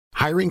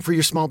Hiring for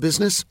your small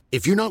business?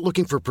 If you're not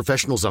looking for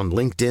professionals on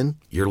LinkedIn,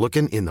 you're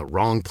looking in the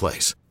wrong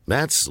place.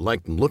 That's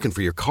like looking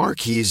for your car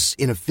keys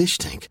in a fish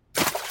tank.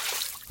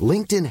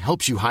 LinkedIn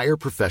helps you hire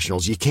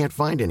professionals you can't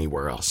find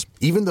anywhere else,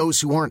 even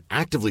those who aren't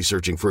actively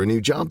searching for a new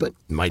job but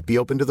might be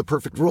open to the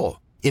perfect role.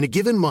 In a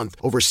given month,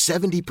 over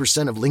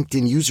 70% of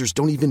LinkedIn users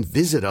don't even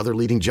visit other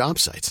leading job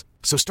sites.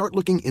 So start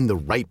looking in the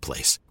right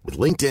place. With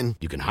LinkedIn,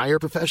 you can hire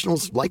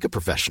professionals like a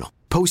professional.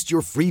 Post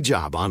your free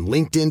job on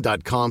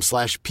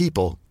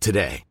linkedin.com/people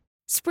today.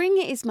 Spring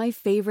is my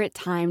favorite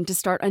time to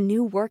start a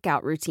new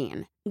workout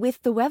routine.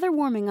 With the weather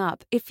warming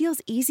up, it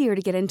feels easier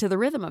to get into the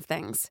rhythm of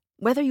things.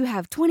 Whether you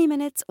have 20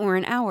 minutes or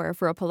an hour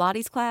for a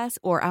Pilates class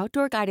or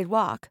outdoor guided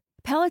walk,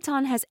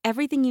 Peloton has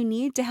everything you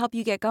need to help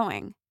you get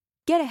going.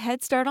 Get a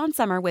head start on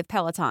summer with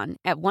Peloton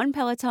at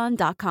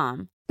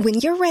onepeloton.com. When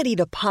you're ready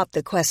to pop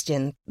the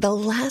question, the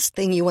last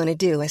thing you want to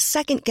do is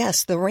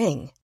second-guess the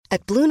ring.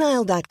 At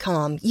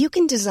BlueNile.com, you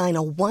can design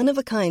a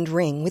one-of-a-kind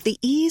ring with the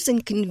ease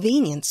and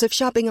convenience of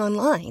shopping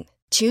online.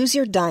 Choose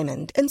your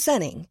diamond and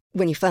setting.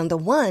 When you find the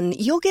one,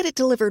 you'll get it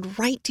delivered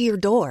right to your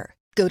door.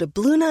 Go to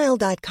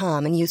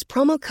BlueNile.com and use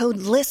promo code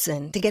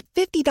LISTEN to get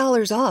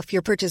 $50 off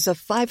your purchase of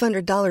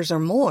 $500 or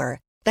more.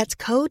 That's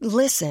code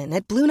LISTEN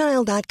at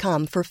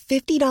BlueNile.com for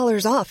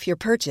 $50 off your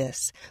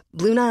purchase.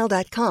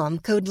 BlueNile.com,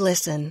 code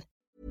LISTEN.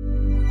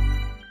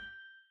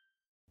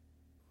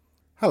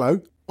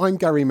 Hello, I'm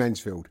Gary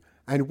Mansfield,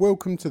 and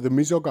welcome to the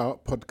Mizog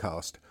Art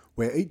Podcast,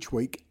 where each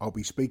week I'll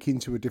be speaking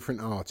to a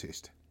different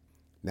artist.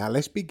 Now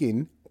let's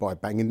begin by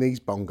banging these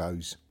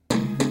bongos.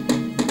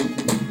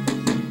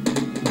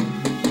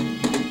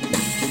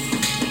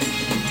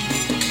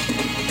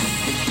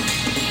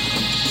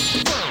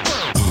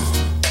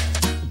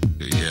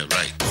 Yeah,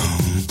 right.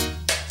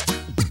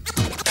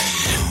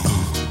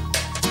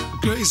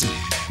 Crazy.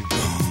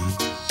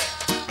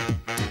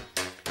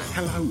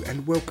 Hello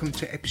and welcome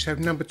to episode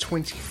number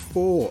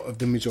 24 of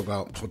the Mizog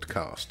Art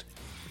Podcast.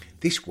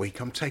 This week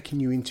I'm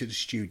taking you into the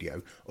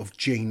studio of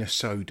Gina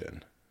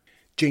Soden.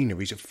 Gina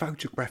is a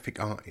photographic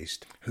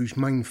artist whose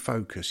main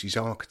focus is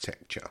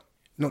architecture.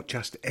 Not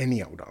just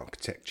any old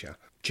architecture.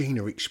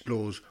 Gina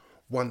explores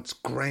once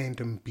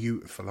grand and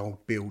beautiful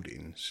old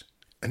buildings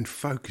and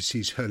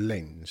focuses her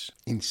lens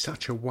in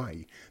such a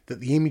way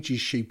that the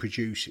images she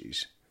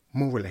produces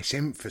more or less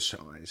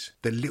emphasise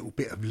the little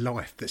bit of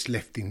life that's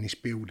left in this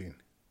building.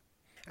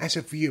 As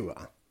a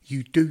viewer,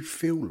 you do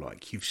feel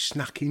like you've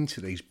snuck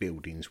into these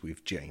buildings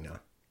with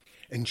Gina,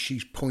 and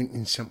she's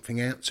pointing something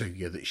out to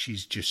you that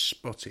she's just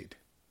spotted.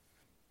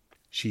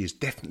 She has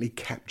definitely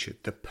captured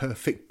the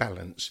perfect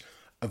balance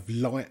of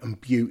light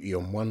and beauty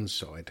on one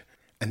side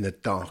and the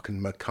dark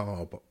and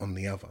macabre on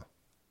the other.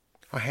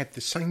 I had the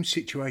same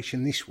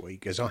situation this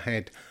week as I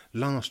had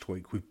last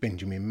week with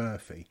Benjamin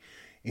Murphy,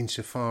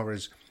 insofar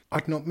as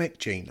I'd not met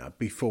Gina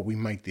before we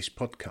made this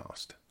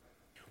podcast.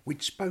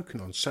 We'd spoken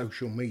on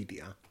social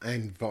media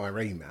and via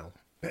email,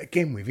 but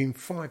again within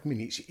 5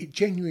 minutes it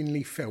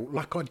genuinely felt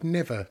like I'd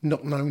never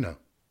not known her.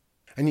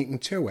 And you can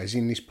tell, as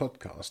in this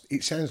podcast,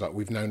 it sounds like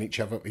we've known each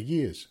other for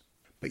years.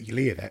 But you'll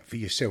hear that for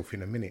yourself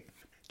in a minute.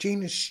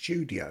 Gina's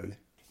studio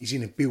is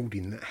in a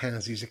building that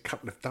houses a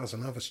couple of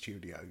dozen other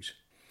studios.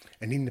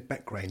 And in the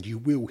background you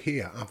will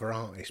hear other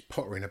artists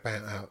pottering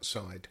about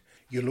outside.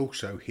 You'll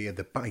also hear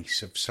the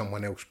bass of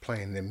someone else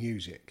playing their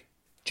music.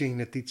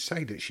 Gina did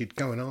say that she'd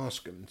go and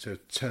ask them to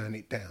turn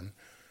it down.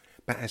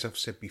 But as I've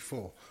said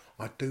before,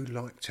 I do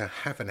like to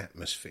have an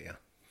atmosphere.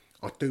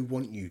 I do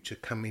want you to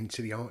come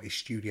into the artist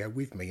studio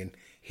with me and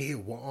hear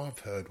what I've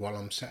heard while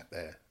I'm sat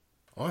there.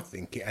 I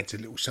think it adds a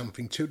little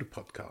something to the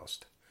podcast.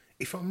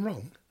 If I'm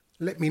wrong,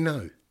 let me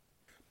know.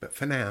 But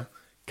for now,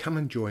 come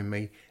and join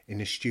me in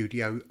the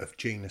studio of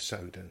Gina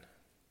Soden.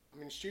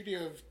 I'm in the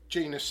studio of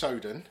Gina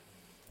Soden,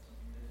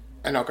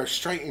 and I'll go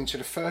straight into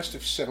the first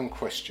of 7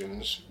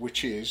 questions,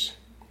 which is,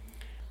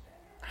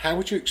 how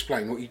would you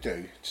explain what you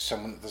do to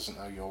someone that doesn't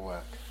know your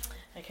work?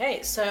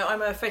 Okay, so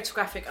I'm a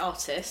photographic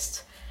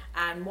artist,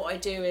 and what I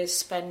do is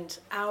spend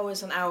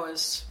hours and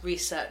hours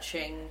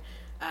researching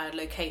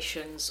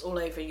locations all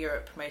over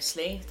Europe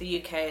mostly,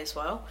 the UK as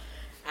well.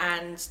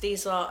 And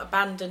these are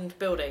abandoned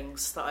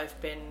buildings that I've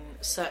been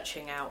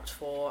searching out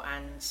for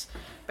and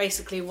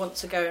basically want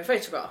to go and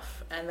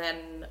photograph. And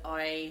then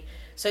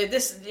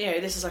this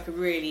is like a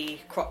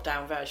really cropped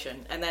down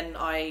version. And then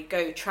I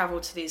go travel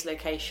to these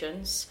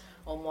locations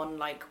on one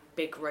like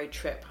big road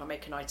trip. I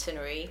make an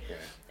itinerary,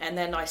 and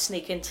then I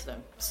sneak into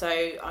them. So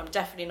I'm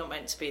definitely not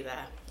meant to be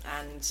there.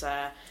 And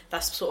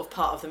that's sort of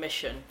part of the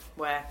mission,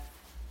 where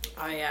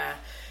I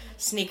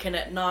sneak in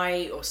at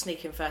night or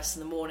sneak in first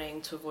in the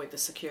morning to avoid the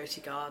security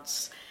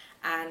guards.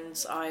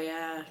 And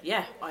I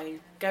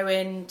go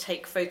in,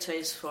 take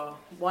photos for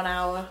 1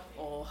 hour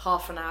or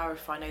half an hour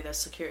if I know there's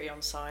security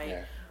on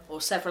site,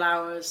 or several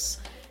hours,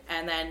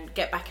 and then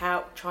get back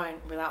out, trying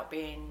without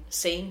being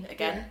seen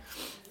again.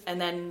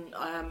 And then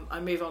I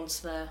move on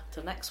to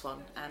the next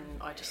one, and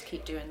I just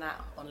keep doing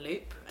that on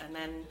loop, and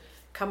then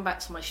come back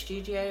to my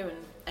studio and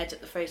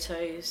edit the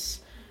photos,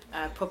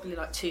 probably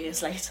like 2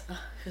 years later,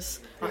 because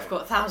I've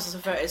got thousands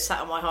of photos sat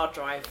on my hard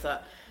drive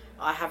that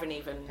I haven't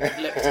even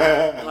looked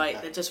at.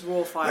 Like, they're just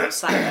raw files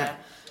sat there,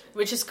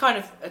 which is kind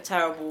of a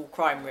terrible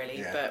crime, really.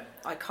 Yeah. But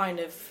I kind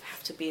of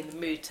have to be in the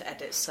mood to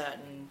edit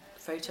certain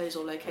photos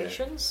or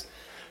locations.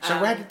 Yeah.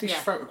 So where did this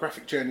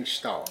photographic journey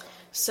start?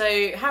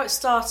 So how it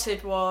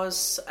started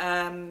was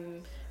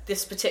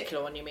this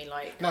particular one. You mean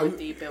like with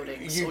the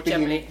buildings or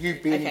generally?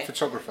 You've been a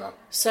photographer.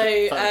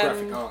 So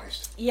photographic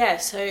artist. Yeah.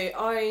 So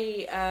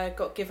I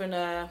got given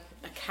a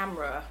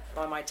camera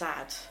by my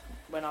dad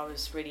when I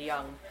was really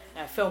young,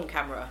 a film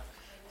camera.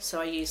 So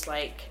I used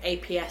like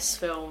APS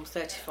film,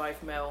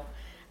 35mm,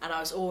 and I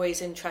was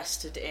always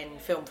interested in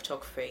film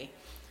photography.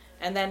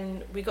 And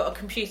then we got a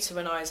computer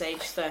when I was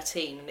age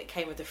 13, and it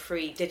came with a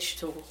free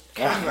digital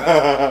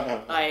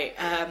camera.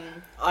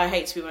 I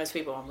hate to be one of those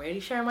people, I'm really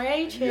showing my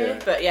age here,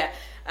 but yeah.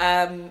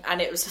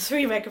 And it was a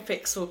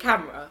 3-megapixel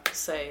camera,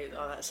 so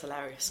that's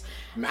hilarious.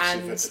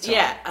 Massive at the time.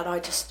 Yeah, and I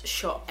just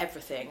shot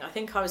everything. I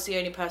think I was the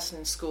only person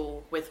in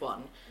school with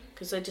one,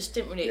 because they just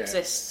didn't really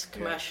exist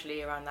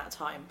commercially around that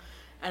time.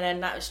 And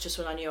then that was just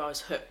when I knew I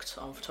was hooked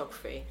on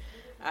photography.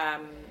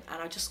 And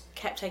I just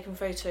kept taking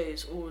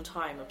photos all the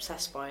time,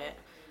 obsessed by it.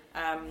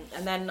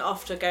 And then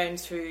after going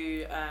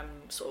through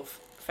sort of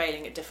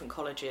failing at different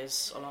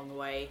colleges along the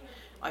way,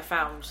 I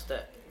found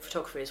that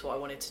photography is what I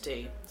wanted to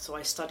do. So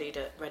I studied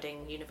at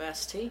Reading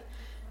University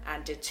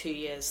and did 2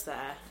 years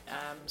there.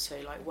 So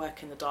like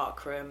work in the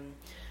darkroom,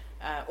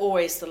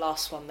 always the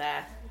last one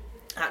there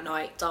at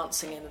night,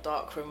 dancing in the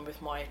darkroom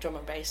with my drum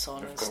and bass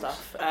on and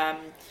stuff.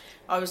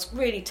 I was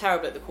really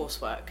terrible at the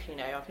coursework, you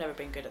know, I've never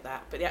been good at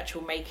that, but the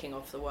actual making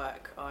of the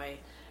work I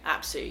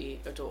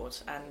absolutely adored.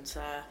 And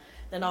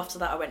then after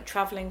that I went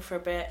travelling for a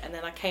bit, and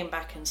then I came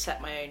back and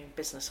set my own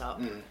business up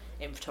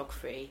in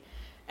photography.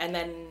 And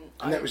then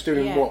that was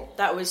doing what?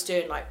 That was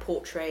doing like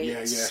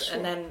portraits. Yeah,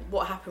 and then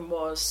what happened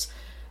was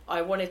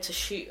I wanted to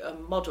shoot a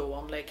model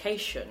on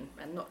location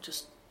and not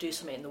just do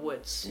something in the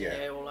woods, you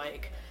know, or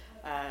like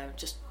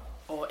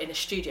or in a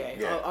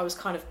studio. I was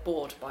kind of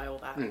bored by all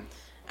that.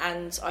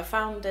 And I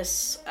found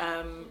this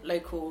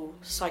local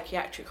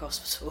psychiatric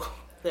hospital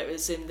that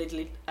was in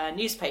the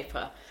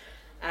newspaper,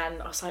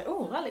 and I was like,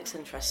 oh, that looks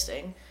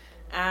interesting.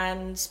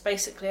 And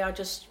basically I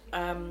just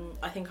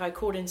I think I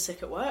called in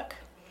sick at work.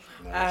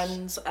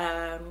 Nice.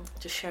 And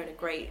just showing a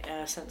great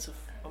sense of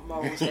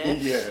morals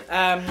here.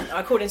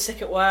 I called in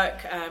sick at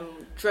work,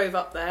 drove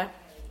up there,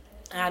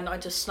 and I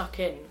just snuck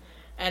in.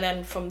 And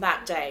then from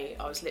that day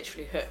I was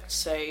literally hooked.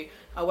 So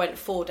I went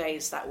 4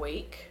 days that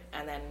week,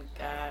 and then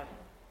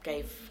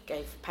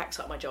packed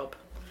up my job,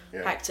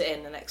 packed it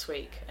in the next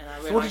week, and I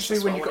realised what did you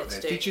do when you got there?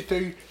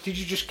 Do. Did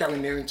you just go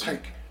in there and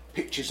take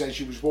pictures as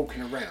you was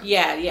walking around?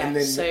 Yeah. And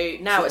then so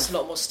now it's a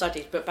lot more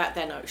studied, but back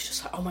then I was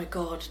just like, oh my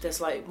god,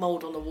 there's like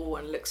mould on the wall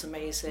and it looks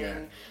amazing. Yeah.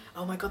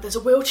 Oh my god, there's a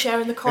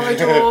wheelchair in the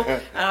corridor.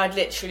 And I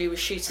literally was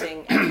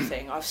shooting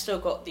everything. I've still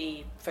got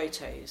the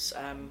photos.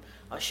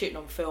 I was shooting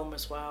on film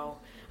as well,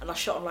 and I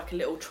shot on like a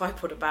little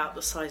tripod about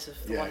the size of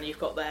the one you've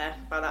got there,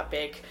 about that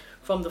big,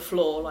 from the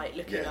floor, like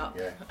looking up.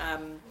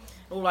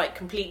 All like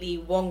completely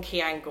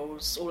wonky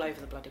angles all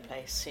over the bloody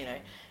place, you know.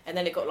 And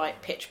then it got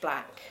like pitch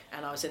black,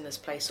 and I was in this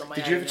place on my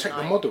own. Did you ever take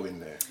the model in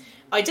there?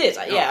 I did,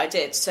 I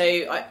did. So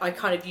I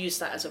kind of used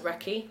that as a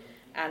recce,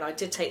 and I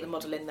did take the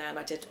model in there, and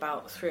I did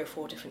about 3 or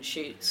 4 different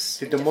shoots.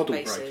 Did the model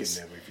break in there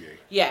with you?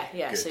 Yeah.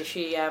 Good. So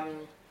she,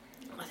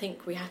 I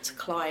think we had to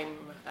climb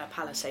a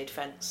palisade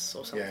fence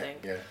or something.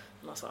 Yeah.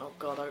 And I was like, oh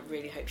God, I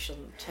really hope she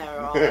doesn't tear her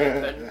arm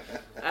open.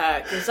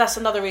 Because that's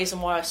another reason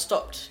why I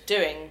stopped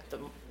doing the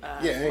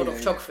model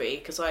photography,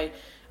 because I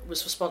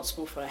was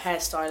responsible for a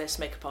hairstylist,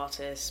 makeup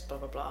artist, blah,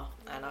 blah, blah.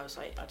 And I was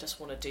like, I just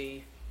want to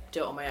do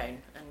it on my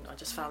own. And I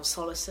just found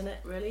solace in it,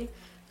 really.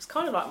 It's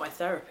kind of like my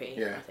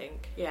therapy, I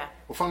think. Yeah.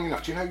 Well, funny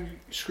enough, do you know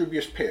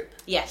Scroobius Pip?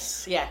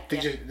 Yes, yeah.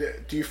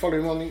 Do you follow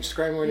him on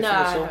Instagram or anything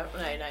at all?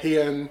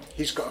 No.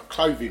 He's got a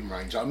clothing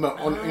range. In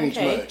his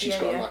merch, he's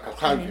got like a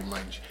clothing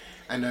range.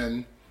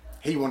 And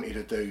he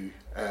wanted to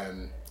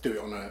do it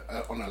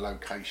on a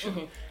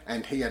location,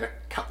 and he had a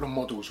couple of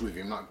models with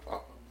him. Like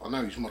I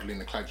know he's modelling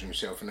the clothes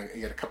himself, and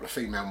he had a couple of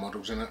female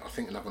models and I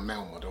think another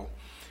male model.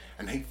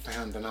 And he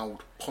found an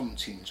old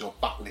Pontins or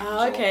Butlins or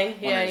one of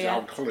those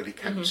old holiday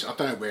camps. I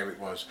don't know where it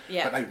was,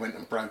 but they went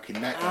and broke in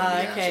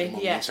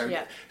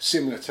that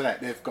similar to that,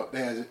 they've got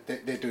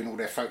they're doing all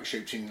their photo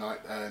shoots in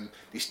like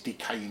this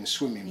decaying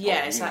swimming pool,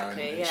 and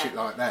shit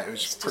like that. It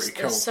was pretty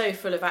cool. It's so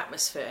full of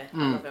atmosphere.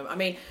 I love them. I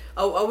mean,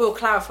 I will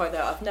clarify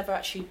that I've never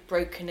actually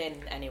broken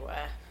in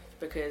anywhere,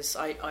 because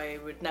I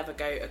would never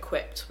go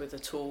equipped with a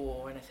tool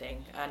or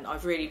anything, and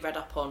I've really read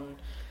up on,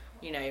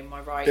 you know, my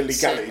rights,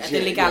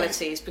 the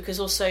legalities, because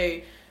also,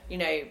 you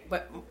know,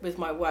 with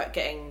my work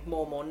getting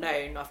more and more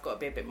known, I've got to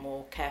be a bit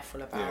more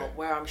careful about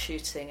where I'm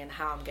shooting and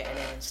how I'm getting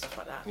in and stuff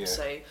like that. Yeah.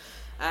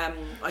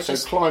 So,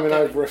 climbing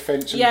over a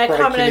fence and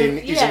breaking in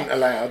isn't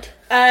allowed?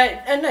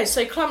 No,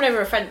 so climbing over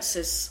a fence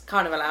is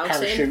kind of allowed.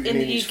 So in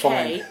the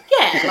UK,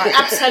 Yeah, like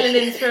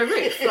abseiling through a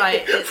roof,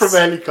 like it's from a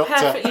helicopter,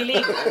 perfectly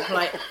legal.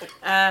 Like,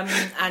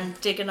 and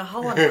digging a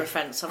hole under a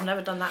fence. I've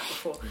never done that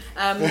before.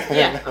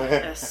 Yeah,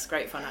 that's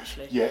great fun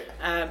actually. Yeah.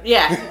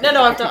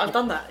 No, I've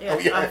done that. Yeah, Oh,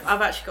 yeah.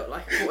 I've actually got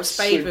brought a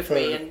spade with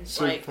me and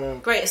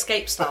like Great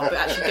Escape style, but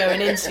actually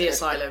going into the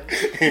asylum.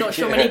 Not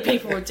sure many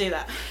people would do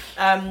that.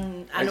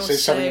 And it also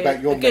says something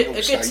about your a good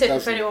mental state, tip if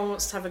doesn't it? anyone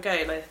wants to have a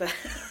go. Like,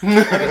 I'm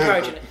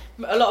encouraging it.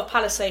 A lot of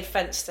palisade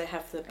fence they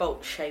have the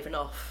bolts shaven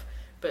off,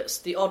 but it's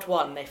the odd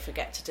one they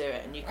forget to do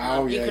it, and you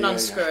can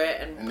unscrew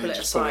it and pull it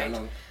aside.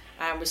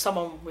 And with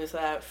someone with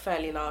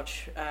fairly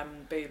large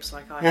boobs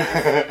like I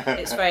have,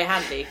 it's very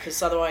handy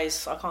because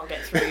otherwise I can't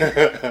get through.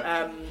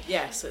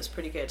 So it's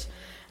pretty good.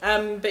 I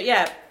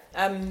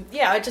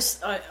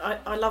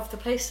love the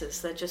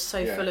places. They're just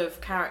so full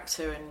of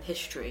character and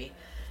history,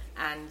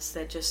 and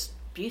they're just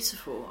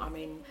beautiful. I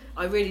mean,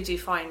 I really do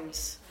find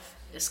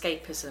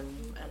escapism,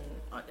 and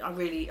I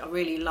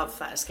really love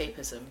that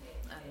escapism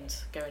and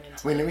going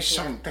into. I mean, there is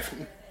something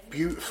definitely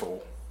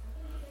beautiful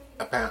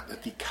about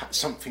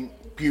something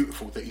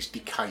beautiful that is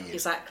decaying.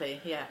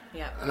 Exactly. Yeah.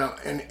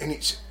 And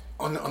it's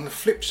on the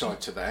flip side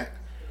to that.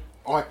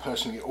 I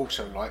personally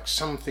also like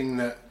something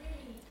that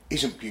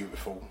isn't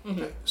beautiful,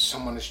 that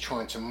someone is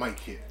trying to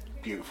make it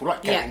beautiful,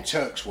 like Gavin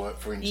Turk's work,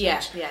 for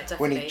instance. Yeah, definitely.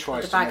 When he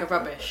tries the bag to of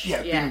rubbish.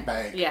 bin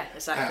bag,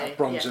 exactly. out of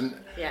bronze, and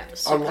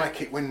I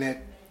like it when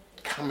they're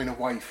coming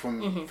away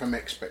from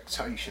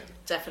expectation.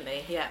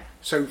 Definitely, yeah.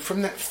 So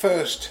from that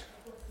first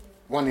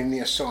one in the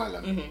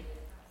asylum,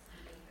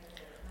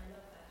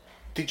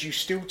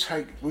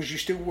 was you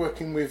still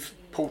working with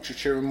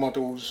portraiture and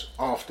models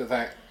after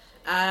that,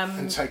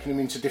 and taking them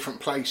into different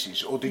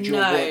places, or did your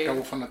work go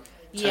off on a tangent?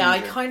 Yeah, I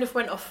kind of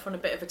went off on a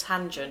bit of a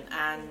tangent,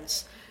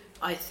 and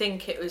I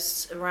think it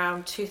was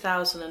around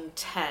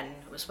 2010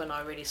 was when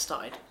I really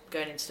started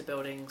going into the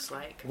buildings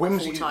like when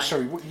was full-time.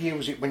 Sorry, what year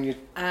was it when you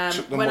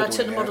took the when model I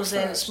took the in models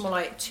in? first? It's more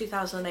like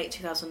 2008,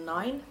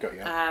 2009. Got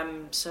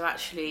you. So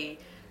actually,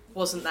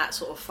 wasn't that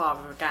sort of far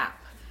of a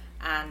gap,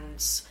 and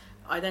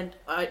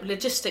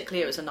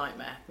logistically it was a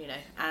nightmare,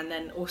 and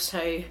then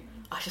also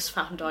I just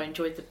found I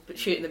enjoyed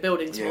shooting the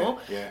buildings more.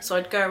 Yeah. So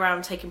I'd go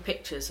around taking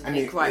pictures and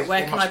think, where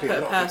can I put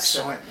a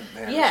person?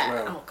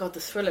 Oh god, the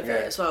thrill of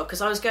it as well,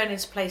 because I was going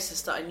into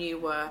places that I knew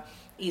were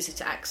easy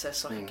to access,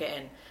 so I could get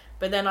in.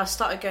 But then I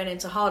started going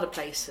into harder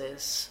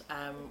places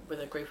with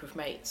a group of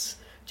mates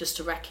just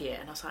to recce it,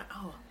 and I was like,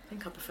 oh, I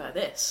think I prefer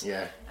this.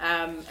 Yeah.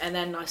 And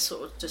then I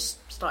sort of just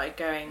started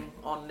going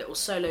on little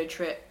solo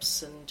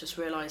trips and just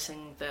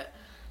realising that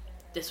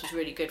this was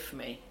really good for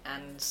me,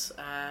 and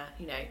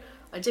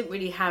I didn't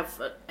really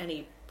have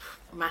any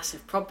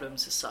massive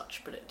problems as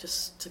such, but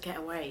just to get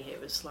away, it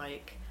was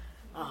like,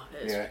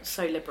 it was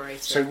so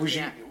liberating. So was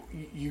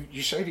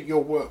you say that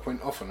your work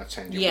went off on a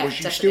tangent? Yeah, was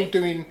you definitely.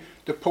 still doing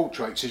the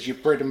portraits as your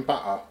bread and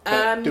butter,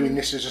 but doing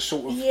this as a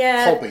sort of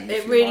hobby?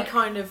 It really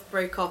kind of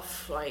broke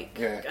off.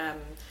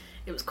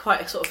 It was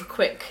quite a sort of a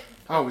quick.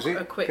 Oh, was it?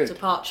 A quick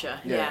departure.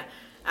 Yeah.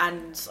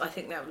 And I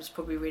think that was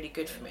probably really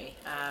good for me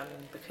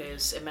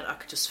because it meant I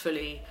could just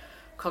fully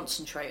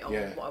concentrate on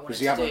what I wanted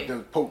to do.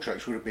 The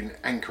portraits would have been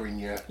anchoring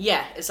you.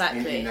 Yeah,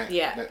 exactly. In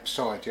that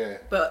side, yeah.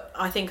 But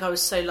I think I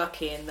was so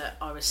lucky in that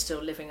I was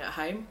still living at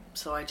home,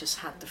 so I just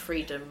had the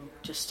freedom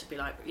just to be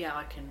like,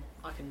 I can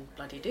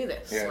bloody do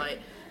this. Yeah.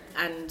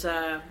 And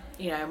I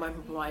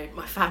remember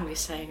my family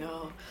saying,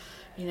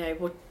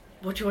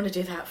 what do you want to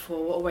do that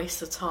for? What a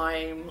waste of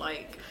time!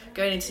 Like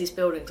going into these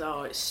buildings,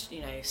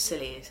 it's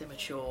silly, it's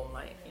immature,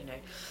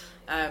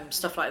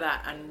 stuff like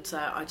that. And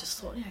I just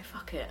thought,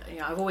 fuck it.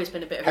 I've always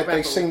been a bit of a rebel.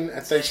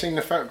 Had they seen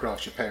the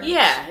photographs, your parents?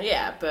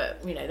 Yeah,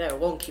 but they were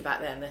wonky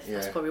back then.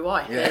 That's probably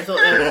why. Yeah. They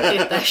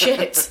thought they're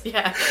shit.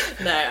 Yeah,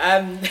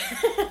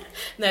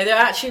 no, they're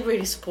actually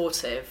really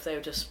supportive. They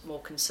were just more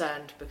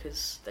concerned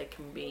because they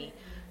can be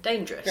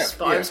dangerous.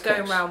 But I was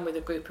going around with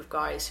a group of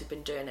guys who've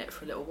been doing it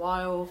for a little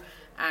while,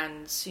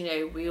 and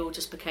we all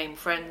just became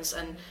friends,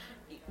 and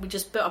we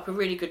just built up a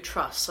really good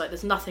trust. Like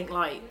there's nothing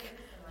like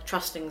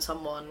trusting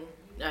someone,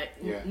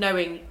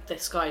 knowing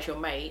this guy's your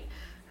mate,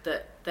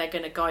 that they're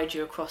going to guide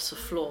you across the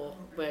floor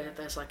where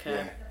there's like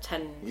a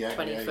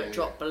 20 foot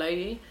drop below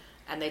you,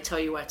 and they tell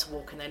you where to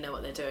walk and they know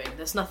what they're doing.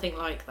 There's nothing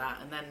like that.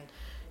 And then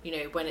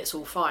when it's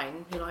all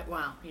fine, you're like,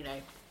 wow,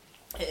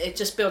 it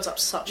just builds up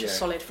such a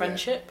solid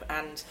friendship,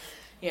 and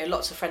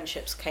lots of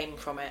friendships came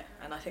from it,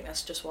 and I think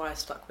that's just why I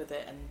stuck with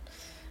it. And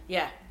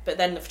but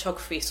then the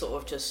photography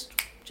sort of just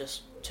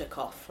took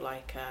off.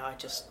 I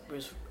just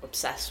was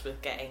obsessed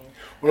with getting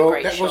a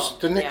great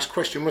shot. The next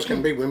question was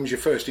going to be, when was your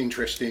first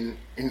interest in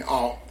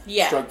art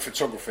stroke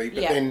photography?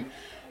 But then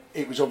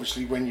it was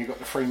obviously when you got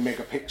the 3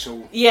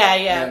 megapixel.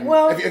 Yeah.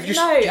 Well, do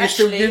you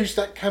still use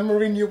that camera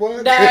in your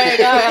work? No.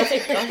 I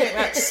think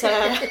that's.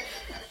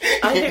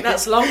 I think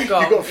that's long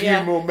gone. You've got a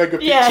few more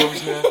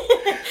megapixels now.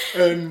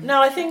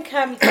 No, I think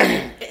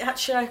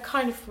actually I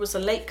kind of was a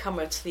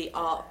latecomer to the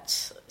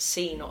art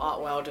scene, or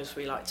art world as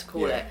we like to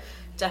call it.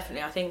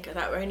 Definitely, I think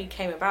that only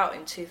came about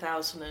in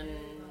 2000 and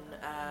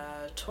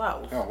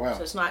 2012. Oh, wow.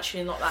 So it's not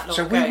that long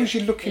So ago. where was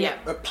you looking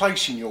at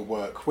placing your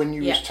work when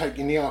you was Yeah.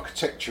 taking the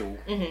architectural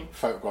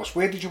photographs?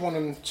 Where did you want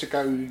them to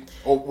go,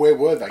 or where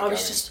were they going?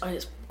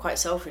 was quite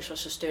selfish. I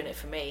was just doing it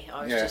for me.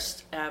 I was Yeah.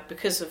 just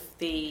because of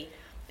the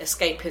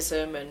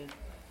escapism and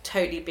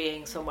totally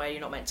being somewhere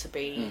you're not meant to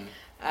be.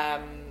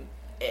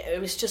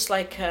 It was just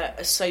like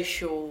a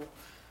social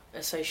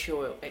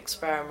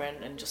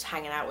experiment and just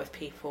hanging out with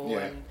people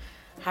and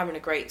having a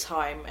great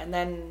time. And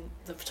then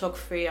the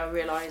photography, I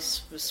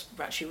realised, was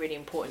actually really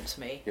important to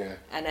me. Yeah.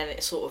 And then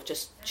it sort of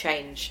just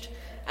changed.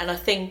 And I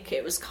think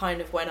it was kind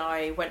of when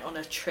I went on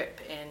a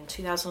trip in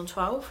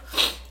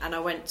 2012, and I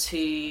went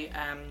to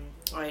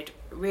I'd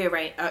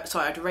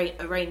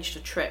arranged a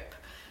trip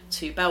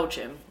to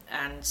Belgium,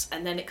 and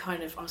then it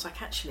kind of, I was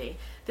like, actually,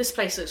 this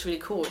place looks really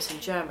cool. It's in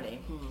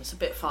Germany. It's a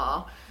bit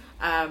far,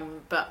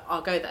 but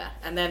I'll go there.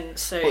 And then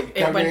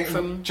it went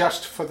from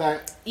just for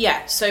that.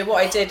 Yeah. So what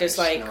I did is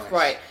like, nice.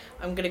 right,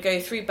 I'm going to go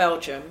through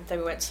Belgium. Then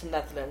we went to the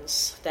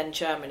Netherlands, then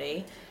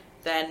Germany,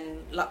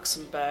 then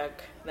Luxembourg,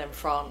 then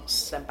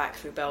France, then back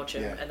through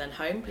Belgium, and then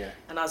home. Yeah.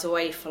 And I was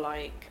away for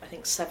like, I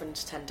think 7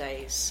 to 10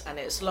 days, and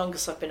it was the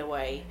longest I've been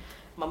away.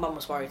 My mum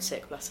was worried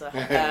sick, bless her.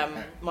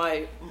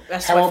 My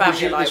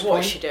family like,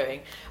 what is she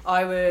doing?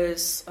 I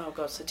was,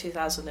 so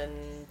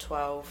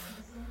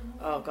 2012.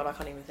 Oh God, I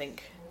can't even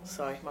think.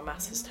 Sorry, my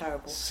maths is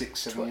terrible.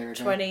 6-7 years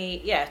ago.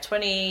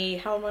 20.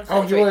 How am I?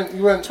 Oh, you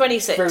weren't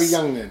 26. very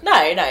young then.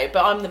 No,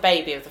 but I'm the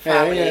baby of the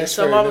family, yeah,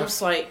 so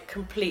mum's like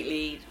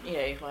completely,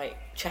 like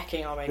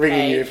checking I'm okay.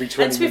 Ringing you every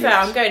 20 and to be minutes.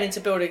 fair, I'm going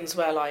into buildings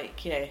where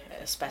like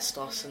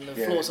asbestos and the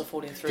floors are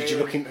falling through. Did you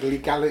look into the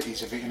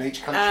legalities of it in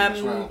each country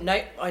as well?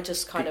 No, I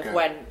just kind of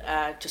went.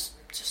 Just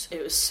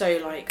it was so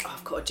like,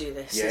 I've got to do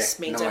this. Yeah, This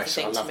means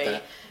everything to me.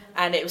 That.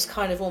 And it was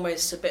kind of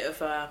almost a bit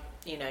of a,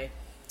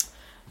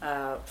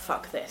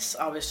 fuck this.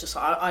 I was just,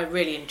 I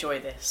really enjoy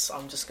this.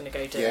 I'm just going to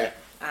go do it.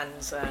 And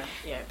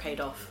it paid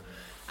off.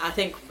 I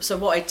think so.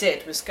 What I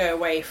did was go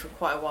away for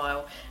quite a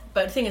while.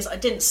 But the thing is, I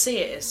didn't see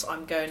it as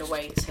I'm going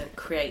away to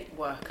create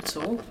work at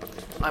all.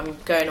 I'm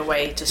going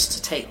away just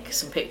to take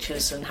some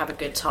pictures and have a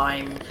good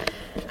time.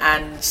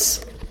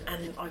 And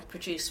I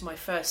produced my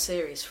first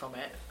series from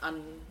it.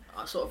 And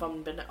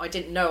I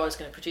didn't know I was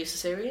going to produce a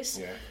series.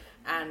 Yeah.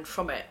 And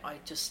from it, I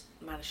just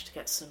managed to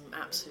get some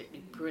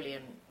absolutely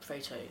brilliant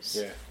photos.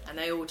 Yeah. And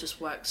they all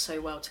just worked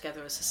so well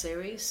together as a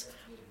series.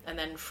 And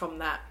then from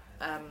that,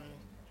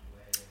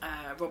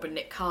 Rob and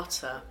Nick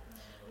Carter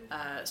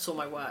saw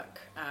my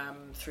work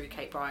through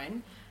Kate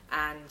Bryan,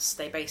 and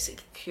they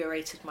basically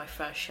curated my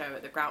first show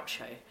at the Grout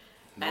Show.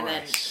 Nice. And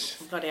then,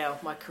 bloody hell,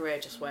 my career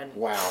just went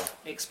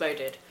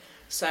exploded.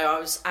 So I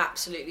was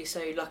absolutely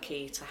so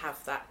lucky to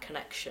have that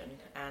connection.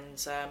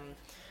 And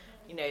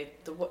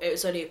it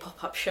was only a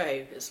pop-up show.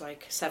 It was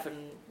like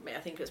I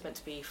think it was meant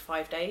to be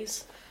 5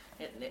 days.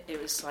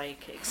 It was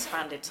like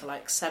expanded to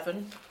like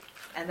 7.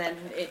 And then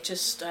it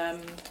just,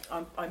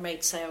 I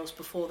made sales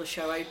before the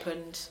show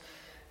opened.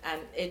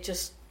 And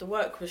the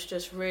work was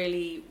just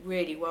really,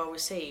 really well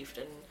received.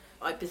 And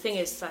the thing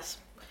is,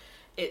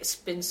 it's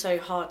been so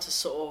hard to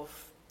sort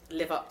of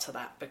live up to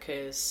that,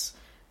 because,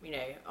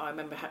 I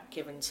remember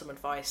giving some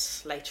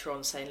advice later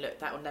on saying, look,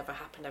 that will never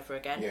happen ever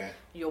again. Yeah.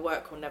 Your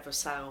work will never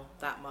sell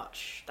that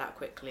much, that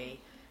quickly.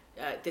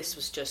 This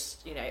was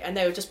just, and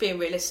they were just being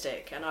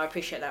realistic. And I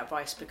appreciate that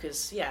advice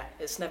because,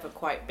 it's never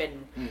quite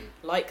been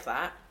like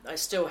that. I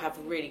still have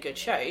really good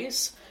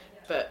shows,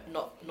 but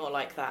not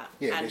like that.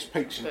 Yeah, there's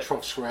peaks and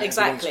troughs throughout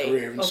exactly, everyone's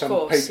career, and of some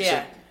course, peaks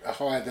are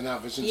higher than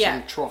others, and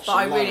some troughs but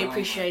are I lower, really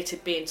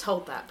appreciated being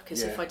told that,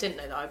 because if I didn't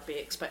know that, I'd be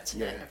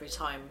expecting it every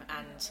time.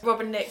 And Rob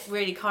and Nick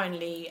really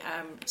kindly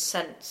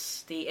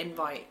sent the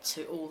invite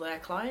to all their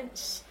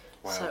clients.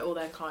 Wow. So all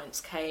their clients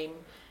came,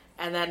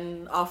 and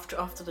then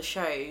after the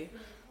show,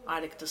 I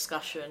had a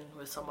discussion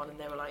with someone, and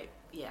they were like,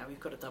 yeah, we've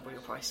got to double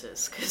your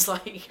prices, because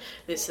like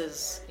this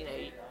is,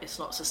 it's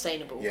not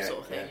sustainable sort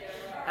of thing.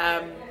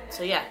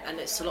 And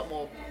it's a lot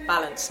more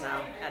balanced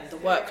now, and the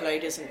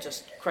workload isn't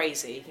just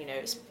crazy,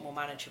 it's more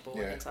manageable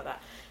and things like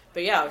that.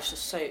 But I was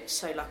just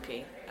so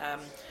lucky.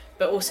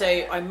 But also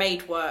I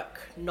made work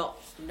not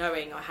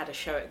knowing I had a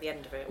show at the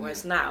end of it,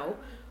 whereas now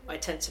I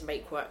tend to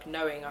make work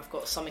knowing I've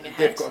got something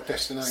ahead. They've got a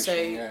destination.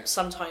 So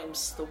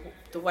sometimes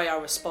the way I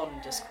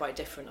respond is quite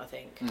different, I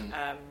think.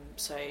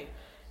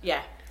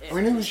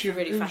 Who was your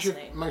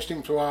most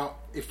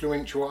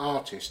influential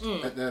artist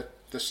at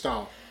the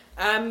start?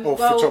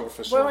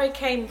 Photographer? Where I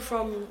came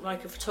from,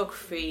 like a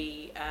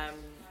photography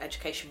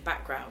education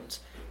background,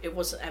 it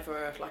wasn't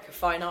ever like a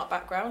fine art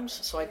background,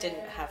 so I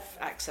didn't have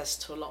access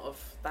to a lot of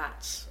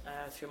that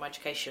through my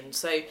education.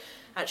 So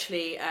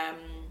actually,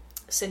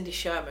 Cindy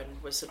Sherman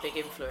was a big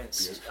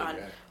influence. And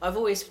I've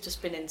always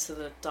just been into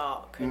the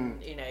dark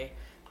and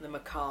the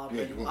macabre.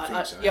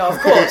 Yeah, yeah, of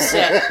course.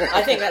 Yeah,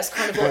 I think that's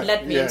kind of what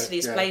led me into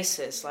these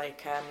places.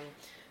 Like,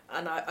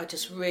 and I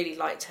just really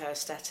liked her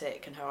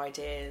aesthetic and her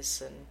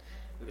ideas, and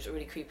it was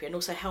really creepy. And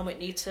also Helmut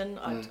Newton.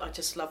 I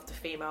just loved the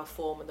female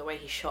form and the way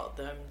he shot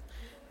them.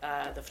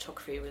 The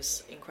photography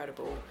was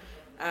incredible.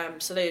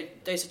 So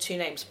those are two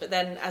names. But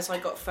then as I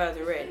got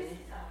further in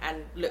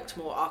and looked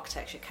more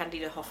architecture,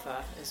 Candida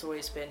Hoffer has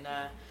always been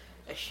a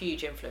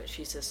huge influence.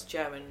 She's this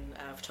German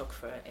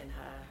photographer in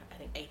her, I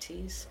think,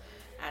 80s,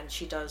 and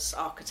she does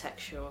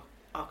architectural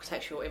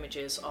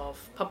images of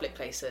public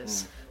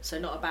places, so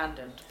not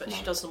abandoned, but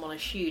she does them on a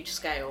huge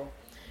scale.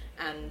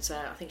 And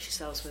I think she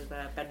sells with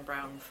Ben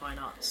Brown Fine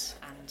Arts,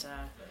 and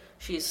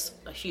she's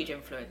a huge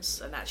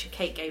influence. And actually,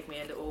 Kate gave me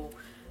a little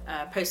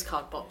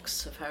postcard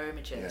box of her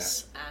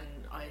images, and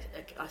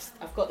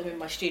I've got them in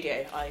my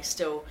studio. I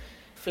still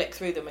flick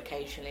through them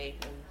occasionally,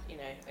 and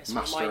as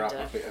a reminder, up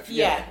a bit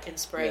of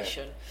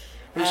inspiration.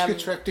 But it's good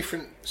to have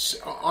different.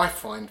 I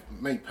find,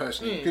 me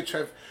personally, good to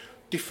have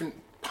different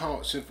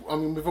parts of. I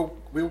mean,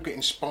 we all get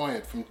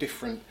inspired from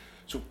different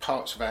sort of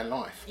parts of our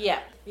life.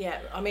 Yeah.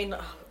 I mean,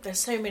 there's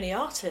so many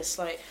artists.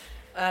 But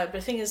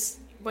the thing is,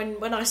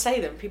 when I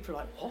say them, people are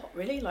like, "What?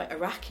 Really? Like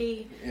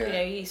Iraqi?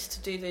 He used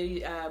to do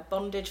the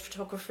bondage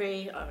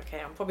photography."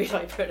 Okay, I'm probably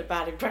putting a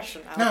bad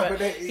impression now.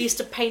 But he used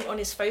to paint on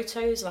his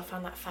photos, and I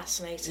found that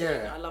fascinating.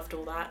 Yeah. I loved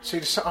all that. See,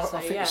 I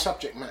think the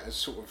subject matter is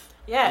sort of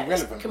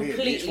irrelevant. It's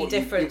completely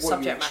different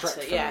subject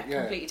matter.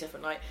 Completely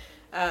different.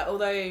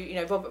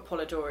 Although Robert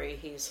Polidori,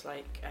 he's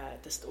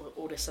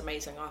all this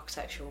amazing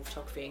architectural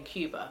photography in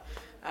Cuba.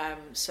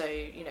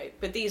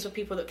 But these were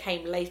people that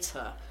came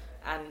later.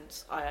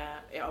 And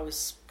I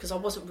was, because I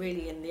wasn't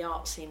really in the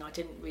art scene, I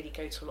didn't really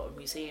go to a lot of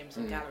museums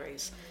and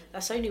galleries.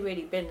 That's only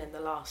really been in the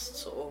last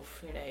sort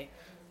of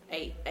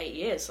 8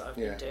 years that I've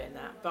been doing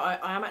that.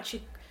 But I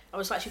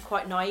was actually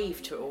quite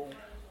naive to it all.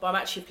 But I'm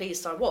actually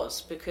pleased I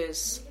was,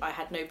 because I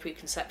had no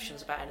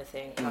preconceptions about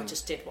anything, and I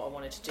just did what I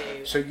wanted to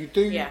do. So you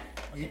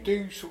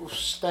do sort of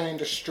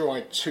stand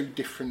astride two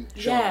different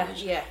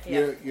genres.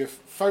 Your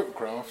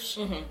photographs,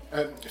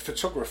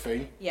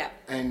 photography,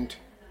 and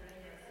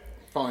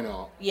fine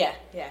art. Yeah,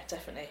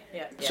 definitely.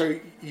 Yeah. So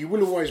you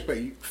will always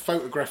be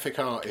photographic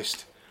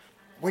artist.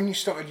 When you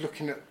started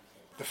looking at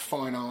the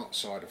fine art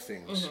side of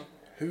things,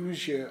 who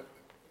was your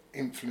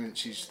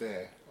influences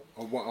there,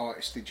 or what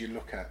artists did you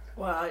look at?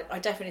 Well, I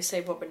definitely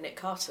say Rob and Nick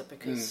Carter,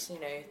 because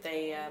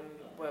they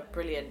were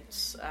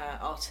brilliant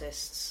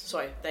artists.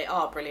 Sorry, they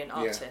are brilliant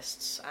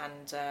artists,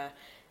 and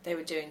they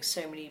were doing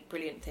so many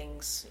brilliant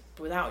things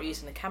without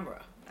using the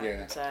camera.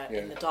 And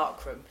in the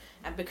darkroom,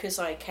 and because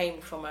I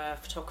came from a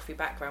photography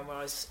background where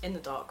I was in the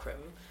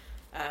darkroom,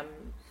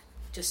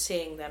 just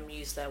seeing them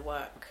use their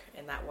work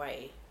in that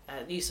way,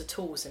 use the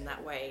tools in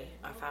that way,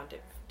 I found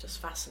it just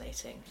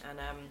fascinating. And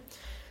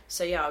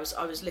I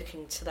was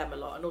looking to them a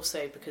lot, and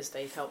also because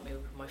they've helped me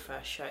with my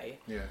first show.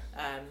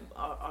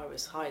 I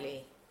was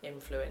highly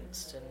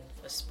influenced and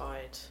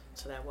aspired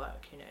to their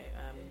work.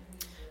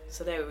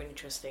 So they were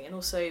interesting, and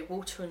also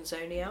Walter and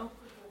Zoniel.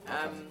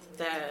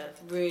 They're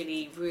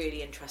really,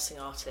 really interesting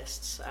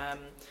artists.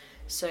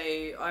 So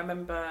I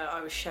remember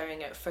I was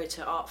showing at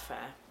Photo Art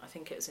Fair, I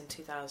think it was in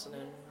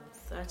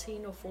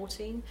 2013 or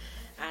 14,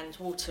 and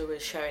Walter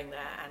was showing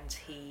there, and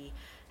he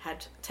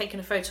had taken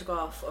a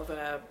photograph of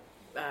a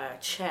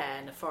chair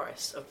in a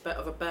forest, of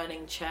a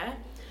burning chair,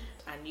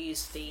 and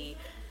used the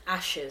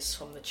ashes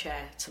from the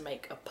chair to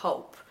make a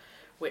pulp,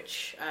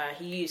 which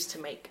he used to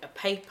make a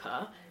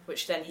paper,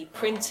 which then he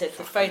printed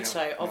the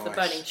photo of the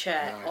burning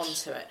chair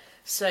onto it.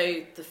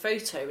 So the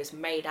photo is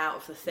made out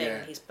of the thing.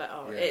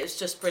 It was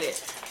just brilliant.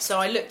 So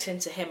I looked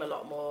into him a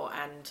lot more,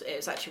 and it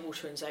was actually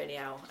Walter and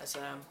Zoniel as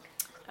a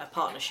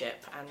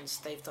partnership, and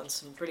they've done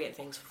some brilliant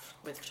things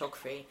with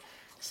photography.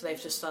 So they've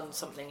just done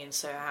something in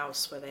Soho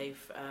House where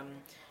they've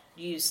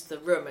used the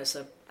room as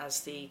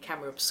the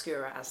camera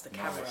obscura as the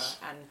camera,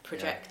 and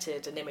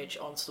projected an image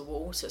onto the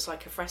wall. So it's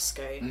like a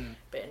fresco,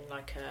 but in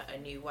like a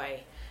new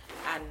way.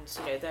 And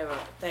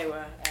they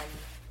were.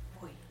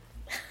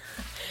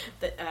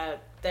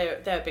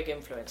 They're a big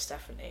influence,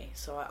 definitely.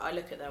 So I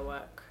look at their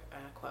work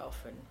quite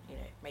often.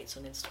 Mates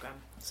on Instagram.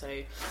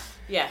 So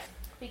yeah.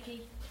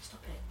 Vicky,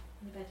 stop it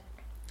in the bed.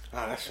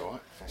 Oh, that's all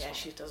right.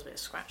 She does a bit of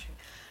scratching.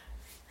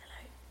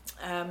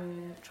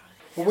 Hello.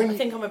 I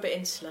think I'm a bit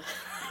insular.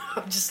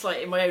 I'm just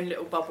in my own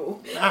little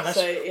bubble. Well,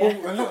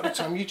 a lot of the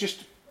time you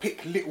just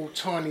pick little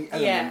tiny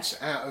elements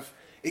out of.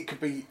 It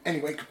could be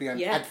anyway. It could be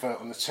an advert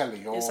on the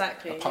telly, or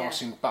a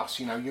passing bus.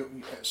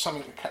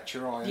 Something to catch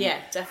your eye.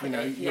 And,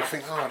 definitely. You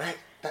think,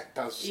 that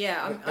does.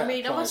 Yeah,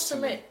 I must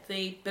admit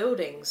the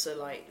buildings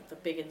are the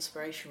big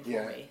inspiration for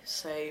me.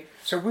 So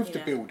with the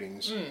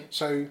buildings,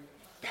 so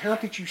how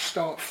did you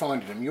start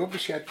finding them? You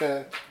obviously had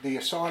the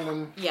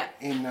asylum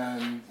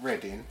in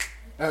Reading.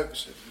 Where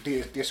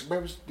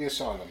was the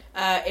asylum?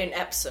 In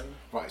Epsom.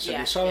 Right. So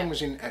the asylum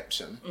was in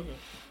Epsom.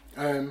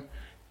 Mm-hmm.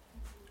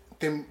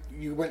 Then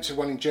you went to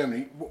one in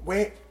Germany.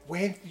 Where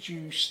did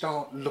you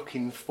start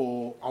looking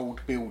for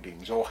old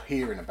buildings or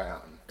hearing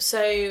about them?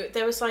 So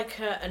there was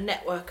a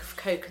network of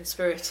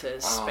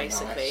co-conspirators,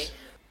 basically. Nice.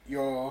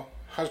 Your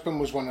husband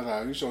was one of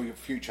those, or your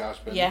future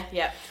husband?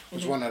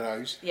 Was one of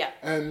those. Yeah.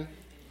 And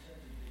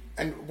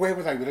where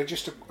were they? Were they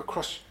just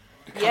across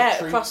the country?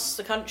 Yeah, across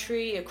the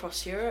country,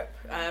 across Europe.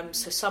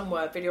 So some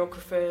were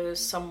videographers,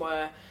 some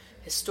were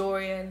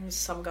historians.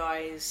 Some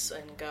guys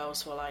and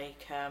girls were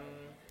like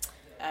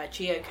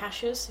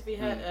geocachers. Have you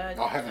heard?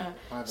 I haven't.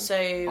 So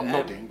I'm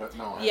nodding, but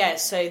no. I haven't. Yeah,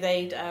 so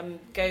they'd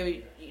go.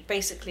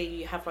 Basically,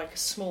 you have like a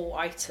small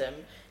item,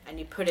 and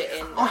you put it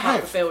in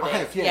the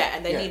building.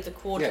 And they need the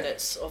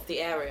coordinates of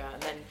the area,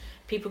 and then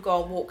people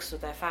go on walks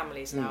with their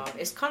families now.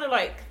 It's kind of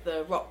like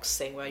the rocks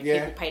thing, where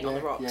people paint on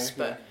the rocks,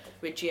 but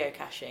with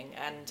geocaching,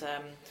 and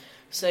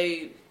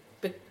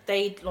but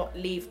they'd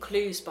leave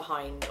clues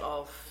behind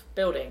of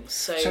buildings.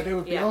 So there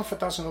would be half a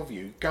dozen of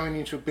you going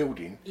into a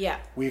building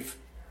with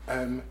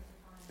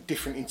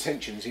different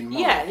intentions in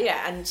mind.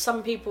 Yeah, and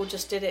some people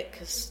just did it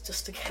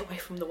just to get away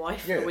from the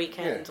wife for the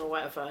weekend or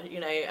whatever.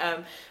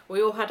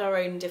 We all had our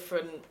own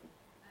different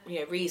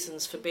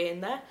reasons for being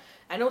there,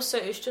 and also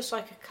it was just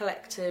like a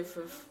collective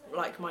of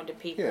like-minded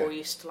people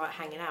used to like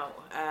hanging out.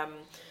 And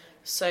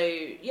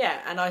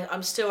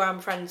I'm still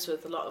friends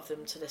with a lot of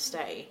them to this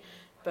day.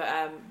 But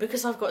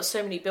because I've got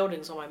so many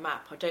buildings on my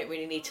map, I don't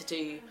really need to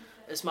do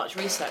as much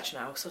research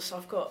now. So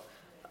I've got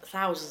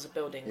thousands of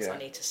buildings I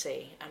need to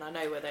see, and I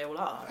know where they all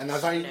are. And are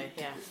they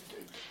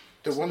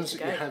the ones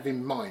that you have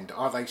in mind?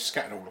 Are they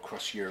scattered all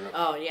across Europe?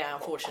 Oh yeah,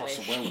 unfortunately.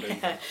 Across the world,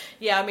 even?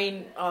 Yeah. I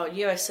mean,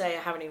 USA, I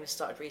haven't even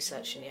started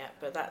researching yet,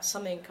 but that's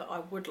something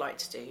I would like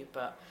to do.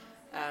 But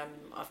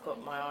I've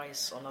got my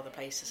eyes on other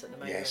places at the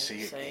moment. Yeah,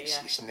 see,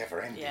 it's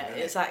never ending. Yeah,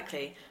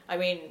 exactly. I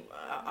mean,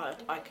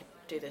 I could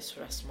do this for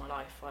the rest of my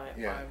life.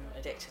 I'm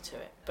addicted to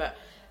it, but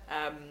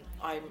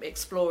I'm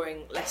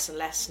exploring less and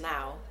less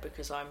now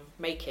because I'm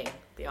making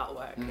the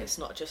artwork. It's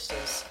not just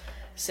as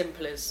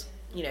simple as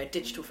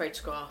digital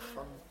photograph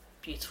on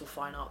beautiful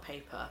fine art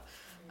paper.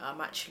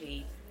 I'm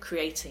actually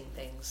creating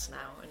things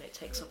now, and it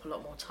takes up a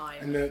lot more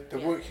time. And the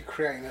work you're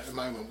creating at the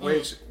moment,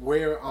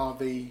 where are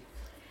the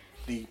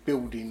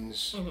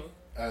buildings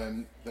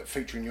that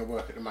feature in your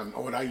work at the moment,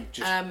 or are they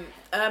just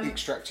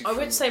extracted? I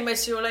would say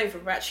mostly all over.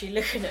 We're actually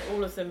looking at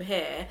all of them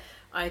here.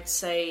 I'd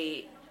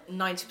say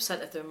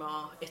 90% of them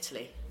are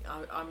Italy.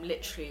 I'm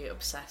literally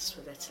obsessed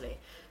with Italy.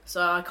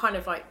 So I kind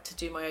of like to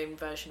do my own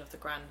version of the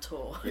Grand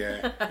Tour.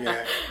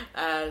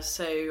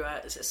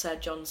 Sir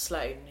John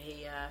Sloan,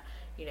 he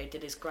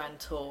did his Grand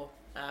Tour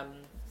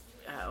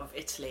of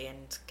Italy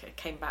and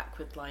came back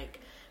with like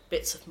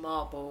bits of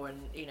marble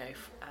and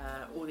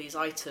all these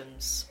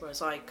items,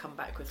 whereas I come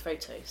back with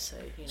photos.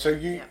 So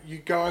you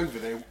go over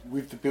there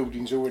with the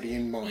buildings already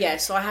in mind. Yeah,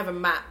 so I have a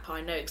map.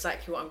 I know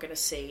exactly what I'm going to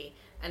see.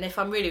 And if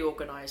I'm really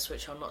organised,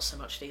 which I'm not so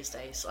much these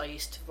days, I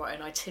used to write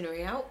an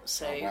itinerary out.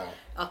 So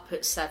up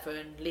at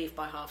 7, leave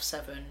by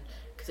 7:30,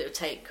 because it would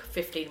take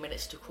 15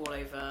 minutes to crawl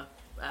over,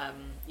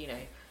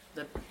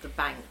 the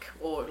bank,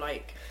 or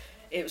like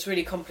it was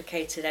really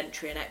complicated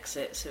entry and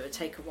exit, so it would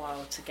take a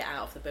while to get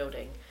out of the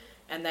building.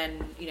 And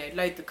then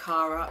load the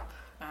car up,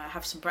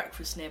 have some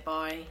breakfast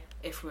nearby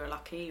if we were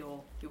lucky,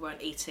 or we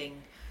weren't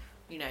eating,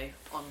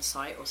 on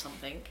site or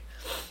something,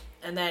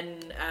 and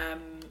then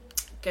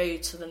go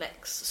to the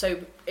next. So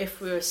if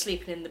we were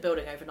sleeping in the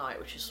building overnight,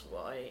 which is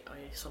what I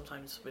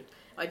sometimes would,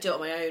 I do it on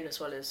my own as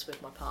well as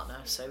with my partner.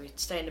 So we'd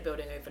stay in the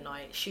building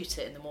overnight, shoot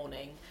it in the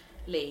morning,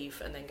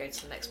 leave, and then go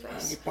to the next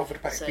place. Are you bothered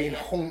about being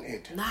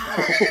haunted? Nah,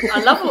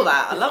 I love all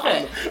that. I love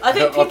it. I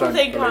think people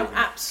think I'm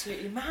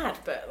absolutely mad,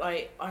 but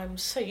like I'm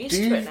so used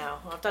to it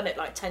now. I've done it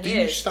like 10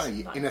 years. Do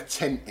you stay in a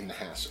tent in the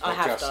house? I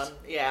have done.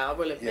 Yeah, I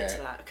will admit to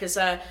that, because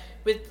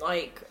with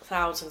like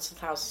thousands and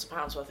thousands of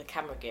pounds worth of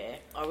camera gear,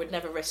 I would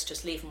never risk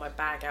just leaving my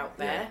bag out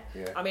there.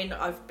 Yeah. I mean,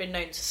 I've been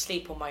known to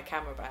sleep on my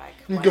camera bag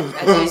and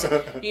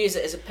use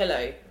it as a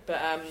pillow. But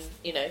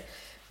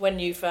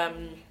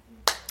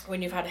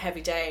when you've had a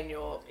heavy day and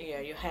your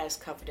hair's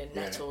covered in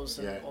nettles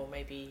or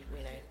maybe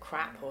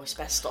crap or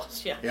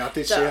asbestos. Yeah, I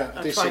did see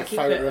a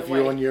photo of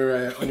you on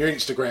your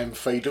Instagram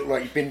feed. Looked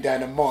like you've been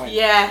down a mine.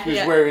 Yeah, you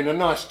was wearing a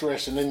nice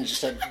dress and then you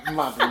just had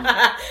mud. And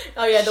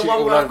oh yeah, the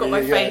one where I've got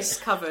my face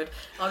covered.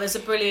 Oh, there's a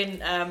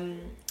brilliant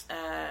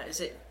is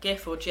it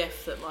GIF or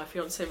GIF that my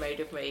fiance made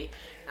of me,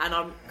 and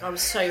I'm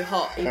so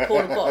hot. He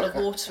poured a bottle of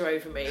water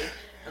over me.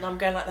 And I'm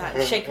going like that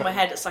and shaking my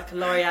head. It's like a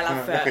L'Oreal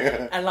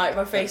advert, and like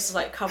my face is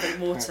like covered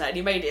in water. And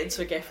he made it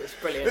into a GIF. It's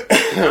brilliant.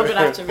 I'm gonna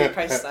have to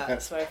repost that.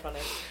 It's very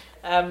funny.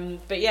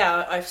 But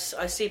yeah, I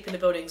sleep in the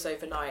buildings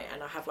overnight,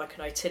 and I have like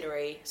an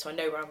itinerary, so I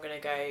know where I'm gonna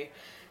go.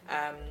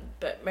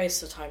 But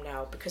most of the time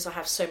now, because I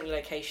have so many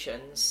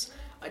locations,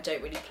 I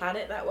don't really plan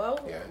it that well,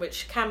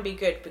 which can be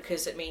good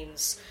because it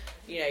means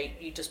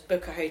you just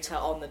book a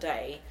hotel on the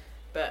day.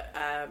 But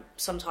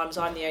sometimes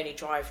I'm the only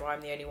driver,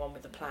 I'm the only one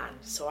with a plan,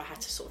 so I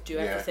had to sort of do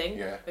everything.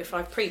 Yeah. If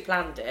I've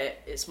pre-planned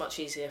it, it's much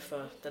easier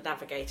for the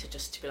navigator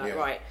just to be like,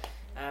 right,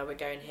 we're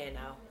going here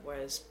now.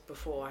 Whereas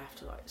before I have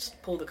to like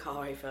just pull the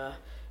car over,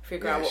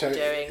 figure out what we're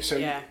doing. So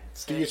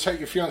do you take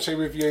your fiancé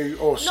with you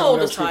or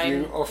someone else with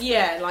you? Often?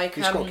 Yeah, like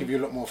it's got to give you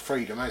a lot more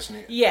freedom, hasn't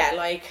it? Yeah,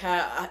 like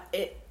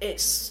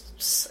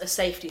it's a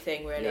safety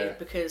thing really,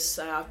 because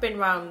I've been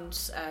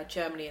around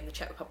Germany and the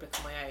Czech Republic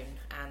on my own,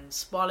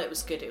 and while it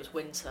was good, it was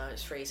winter, it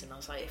was freezing. I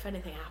was like, if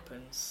anything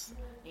happens,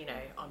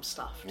 I'm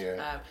stuffed.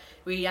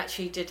 We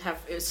actually did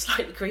have, it was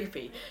slightly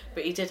creepy,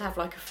 but he did have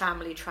like a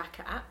family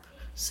tracker app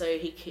so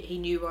he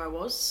knew where I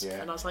was,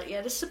 Yeah. and I was like,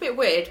 yeah, this is a bit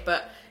weird,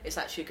 but it's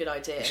actually a good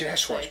idea. See,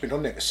 that's why it's been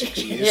on there for 6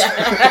 years.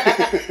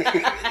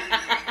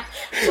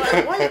 So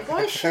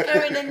why is she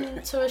going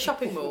into a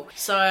shopping mall?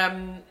 So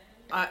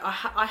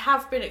I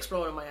have been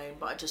exploring on my own,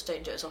 but I just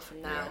don't do it as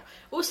often now. Yeah.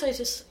 Also,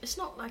 it's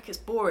not like it's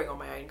boring on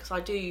my own, because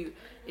I do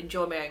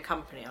enjoy my own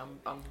company.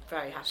 I'm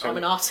very happy. So I'm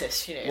an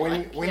artist, you know.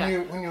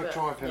 When you're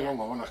driving along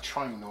or on a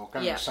train or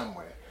going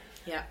somewhere,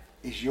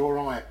 is your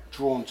eye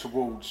drawn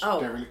towards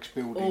derelict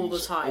buildings all the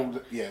time?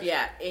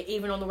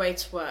 Even on the way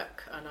to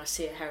work, and I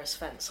see a Harris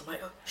fence, I'm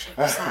like, oh shit,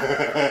 what's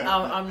that?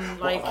 I'm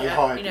like,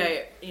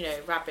 you know,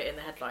 rabbit in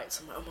the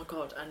headlights. I'm like, oh my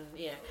god, and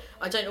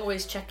I don't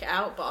always check it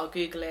out, but I'll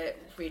Google it,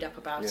 read up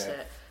about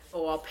it,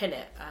 or I'll pin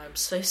it.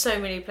 So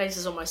many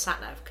places on my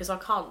sat nav, because I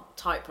can't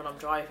type when I'm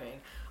driving.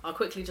 I'll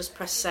quickly just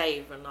press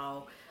save, and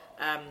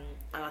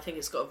and I think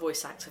it's got a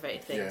voice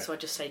activated thing, so I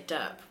just say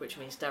derp, which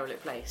means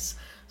derelict place.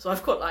 So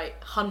I've got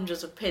like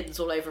hundreds of pins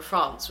all over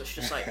France, which is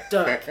just like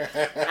derp,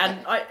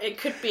 and it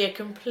could be a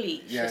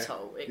complete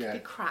shithole. It could be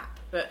crap,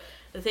 but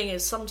the thing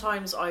is,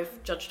 sometimes I've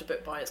judged a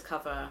book by its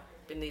cover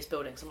in these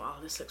buildings. I'm like,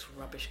 oh, this looks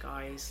rubbish,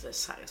 guys. Let's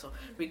sack this off.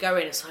 We go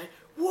in, it's like,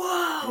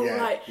 whoa,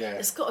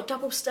 it's got a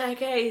double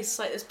staircase,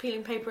 like there's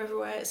peeling paper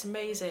everywhere. It's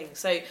amazing.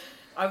 So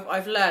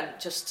I've learned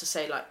just to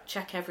say, like,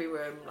 check every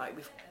room. Like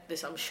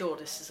I'm sure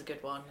this is a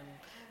good one. And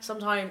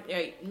sometimes,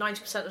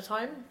 90% of the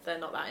time, they're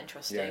not that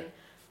interesting. Yeah.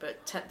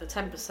 But the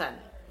 10%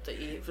 that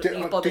you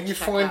do bother you to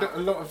check find out, a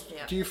lot of?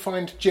 Do you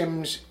find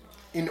gems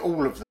in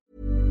all of them?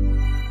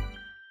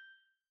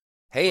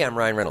 Hey, I'm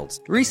Ryan Reynolds.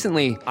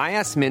 Recently, I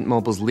asked Mint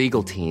Mobile's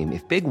legal team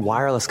if big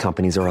wireless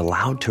companies are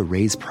allowed to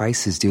raise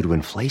prices due to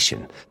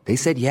inflation. They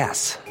said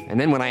yes. And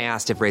then when I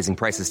asked if raising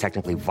prices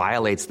technically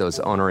violates those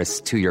onerous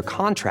 2-year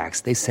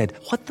contracts, they said,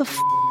 "What the f***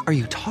 are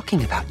you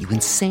talking about, you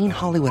insane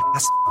Hollywood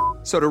ass?"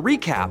 So to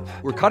recap,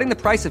 we're cutting the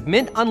price of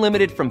Mint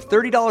Unlimited from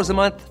 $30 a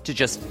month to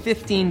just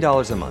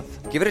 $15 a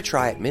month. Give it a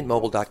try at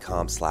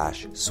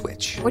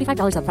mintmobile.com/switch.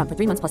 $45 up front for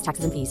 3 months plus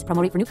taxes and fees.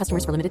 Promo rate for new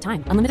customers for limited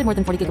time. Unlimited more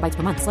than 40 gigabytes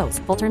per month. Slows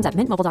full terms at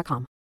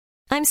mintmobile.com.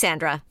 I'm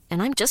Sandra,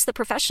 and I'm just the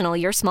professional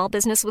your small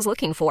business was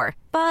looking for.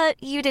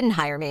 But you didn't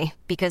hire me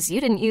because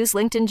you didn't use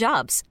LinkedIn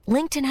Jobs.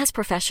 LinkedIn has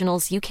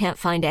professionals you can't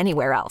find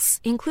anywhere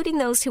else, including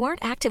those who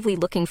aren't actively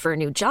looking for a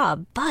new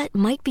job, but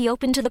might be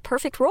open to the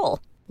perfect role,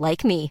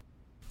 like me.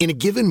 In a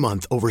given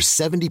month, over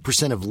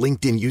 70% of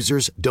LinkedIn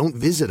users don't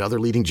visit other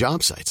leading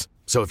job sites.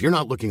 So if you're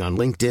not looking on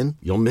LinkedIn,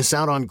 you'll miss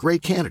out on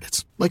great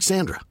candidates like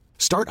Sandra.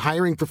 Start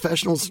hiring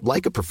professionals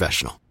like a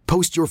professional.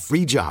 Post your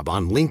free job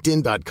on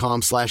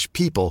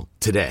linkedin.com/people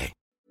today.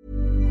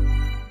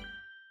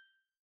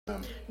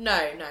 No,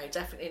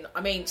 definitely not.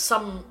 I mean,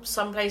 some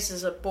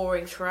places are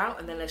boring throughout,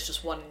 and then there's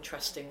just one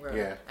interesting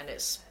room, and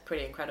it's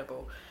pretty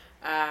incredible.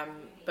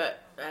 But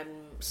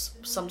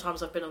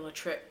sometimes I've been on a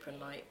trip, and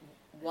like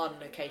one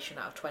location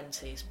out of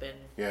 20 has been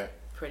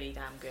pretty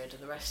damn good,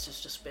 and the rest has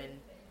just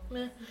been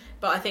meh.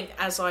 But I think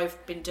as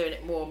I've been doing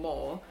it more and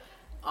more,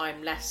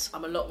 I'm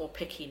a lot more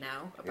picky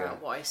now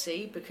about what I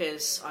see,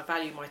 because I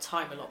value my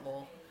time a lot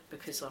more,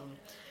 because I'm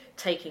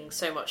taking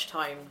so much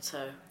time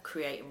to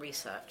create and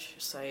research.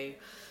 So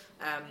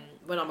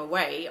when I'm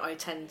away, I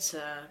tend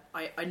to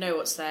I know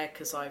what's there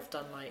because I've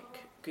done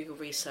like Google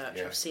research.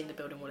 I've seen the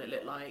building, what it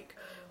looked like,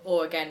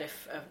 or again,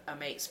 if a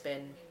mate's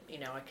been,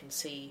 I can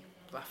see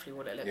roughly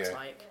what it looks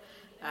like.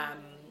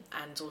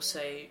 And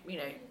also,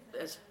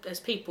 there's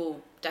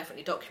people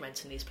definitely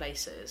documenting these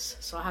places,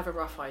 so I have a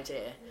rough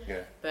idea.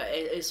 But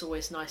it's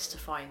always nice to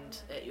find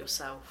it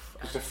yourself.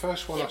 Because the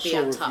first one I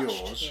saw of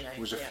yours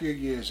was a few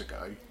years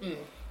ago,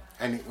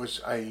 and it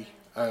was it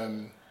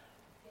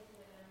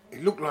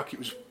looked like it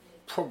was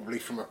probably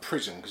from a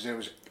prison, because there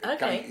was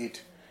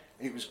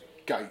it was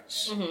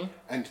gates,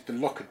 and the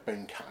lock had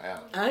been cut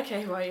out.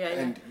 Okay, right,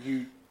 And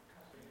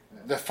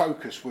the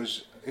focus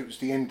was, it was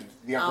the end of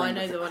the other end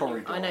of the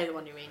corridor. I know the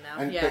one you mean now.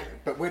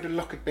 But where the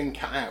lock had been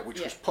cut out, which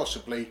was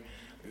possibly,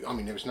 I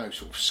mean, there was no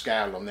sort of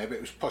scale on there, but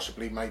it was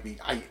possibly maybe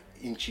 8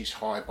 inches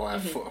high by a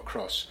foot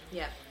across.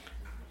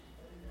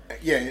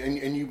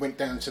 And you went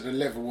down to the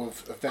level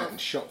of that and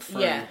shot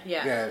through.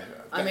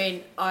 I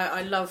mean,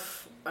 I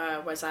love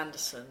Wes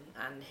Anderson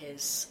and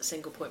his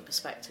single point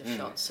perspective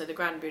shots. So the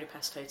Grand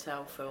Budapest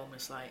Hotel film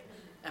is like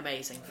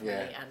amazing for me,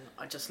 and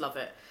I just love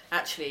it.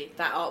 Actually,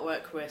 that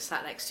artwork we're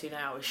sat next to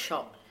now is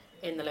shot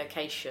in the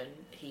location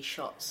he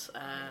shot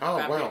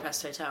Grand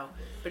Budapest Hotel,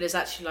 but it's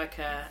actually like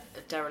a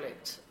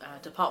derelict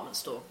department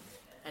store,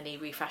 and he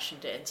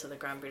refashioned it into the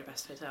Grand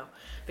Budapest Hotel.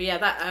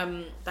 But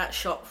that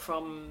shot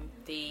from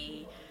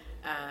the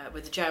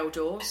with the jail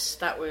doors,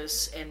 that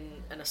was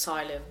in an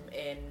asylum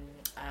in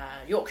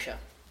Yorkshire,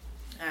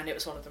 and it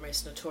was one of the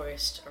most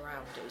notorious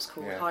around. It was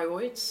called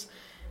Hyoids,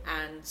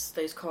 and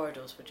those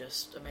corridors were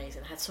just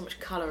amazing. It had so much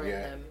colour in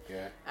them.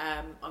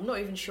 I'm not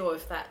even sure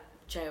if that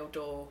jail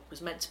door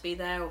was meant to be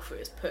there, or if it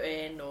was put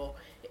in, or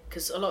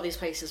because a lot of these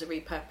places are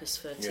repurposed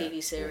for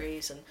TV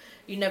series, and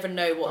you never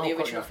know what the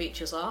original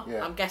features are.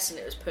 I'm guessing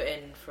it was put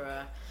in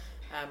for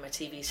a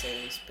TV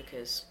series,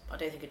 because I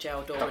don't think a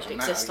jail door Doesn't would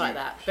exist matter,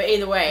 like that. But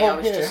either way, I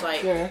was just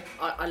like, yeah.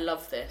 I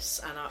love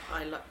this,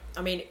 and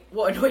I mean,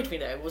 what annoyed me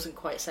though, it wasn't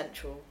quite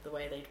central the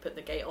way they'd put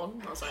the gate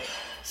on. I was like,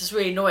 this is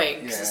really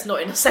annoying because it's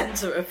not in the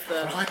centre of the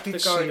Well, I did the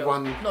see corridor.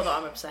 one. Not that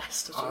I'm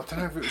obsessed. I don't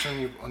know if it was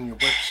on your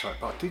website,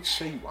 but I did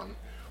see one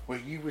where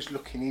you was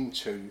looking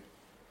into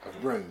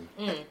a room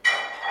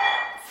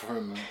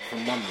from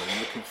one room,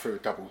 looking through a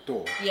double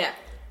door. Yeah.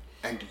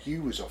 And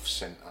you was off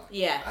centre.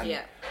 Yeah, and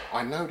yeah.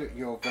 I know that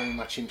you're very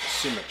much into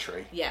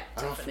symmetry. Yeah,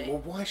 and definitely. I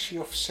thought, well, why is she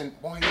off centre?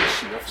 Why is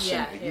she off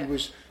Yeah, centre? yeah. You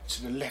was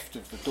to the left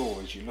of the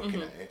door as you're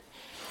looking at it.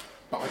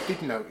 But I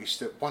did notice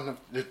that one of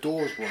the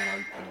doors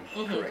weren't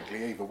open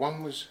correctly either.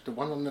 The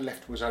one on the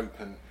left was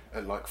open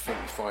at like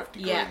 45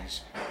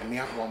 degrees, and the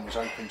other one was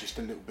open just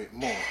a little bit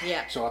more.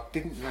 Yeah. So I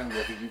didn't know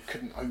whether you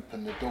couldn't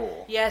open the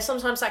door. Yeah,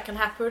 sometimes that can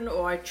happen,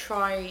 or I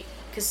try,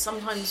 because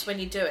sometimes when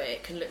you do it,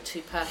 it can look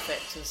too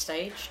perfect and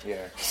staged.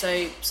 Yeah.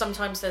 So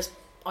sometimes there's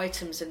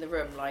items in the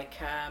room, like,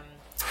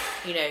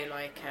 you know,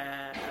 like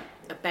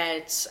a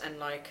bed and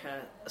like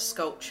a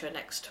sculpture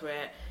next to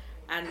it.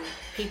 And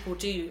people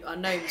are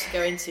known to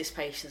go into these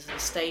spaces and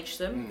stage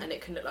them, and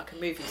it can look like a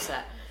movie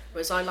set.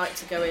 Whereas I like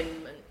to go in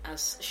and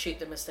shoot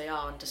them as they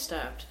are,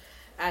 undisturbed.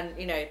 And,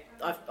 you know,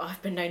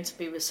 I've been known to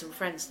be with some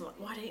friends, and I'm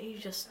like, why don't you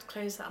just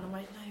close that? And I'm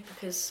like, no,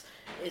 because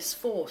it's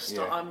forced.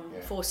 Yeah, I'm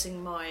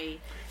forcing my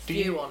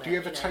view on it. Do you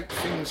ever take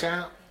things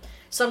out?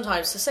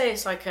 Sometimes. So say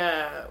it's like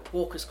a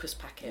Walker's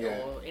crisp packet, Yeah.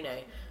 or, you know,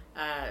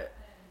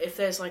 if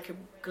there's like a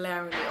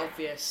glaringly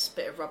obvious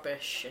bit of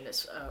rubbish and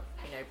it's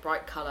you know,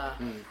 bright colour,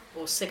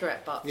 or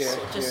cigarette butts,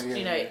 or just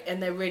you know,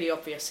 and they're really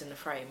obvious in the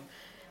frame,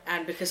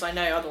 and because I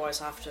know otherwise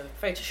I have to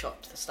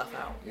Photoshop the stuff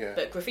out. Yeah.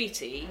 But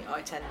graffiti,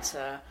 I tend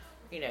to,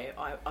 you know,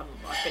 I've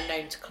been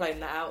known to clone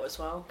that out as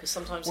well, because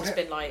sometimes there's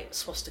been like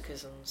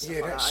swastikas and stuff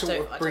like that that.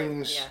 sort of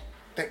brings.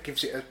 That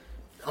gives it a.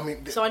 I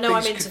mean, so I know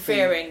I'm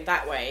interfering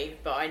that way,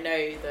 but I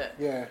know that,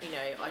 you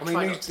know, I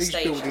try mean, not to these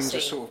stage buildings the are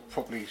scene.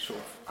 probably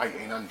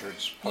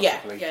 1800s, Yeah,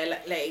 possibly.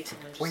 late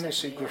 1800s. When you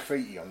see definitely,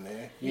 graffiti on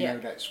there, you know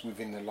that's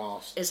within the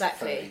last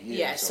 30 years.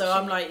 Yeah, or so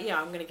something. I'm like,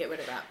 I'm going to get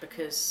rid of that,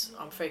 because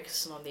I'm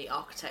focusing on the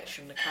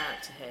architecture and the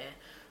character here,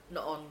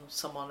 not on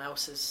someone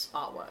else's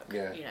artwork.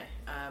 Yeah. You know,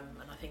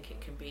 and I think it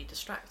can be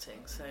distracting.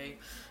 So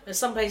there's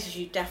some places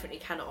you definitely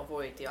cannot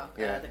avoid the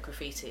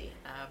graffiti,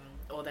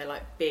 or they're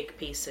like big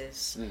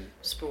pieces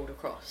sprawled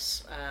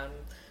across.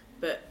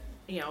 But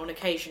you know, on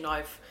occasion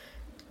I've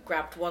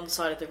grabbed one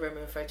side of the room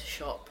in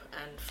Photoshop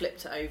and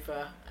flipped it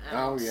over.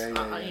 And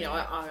you know,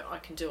 I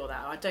can do all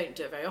that. I don't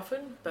do it very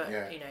often, but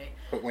you know,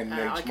 but when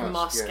I can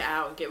mask it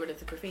out and get rid of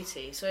the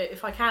graffiti. So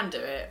if I can do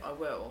it, I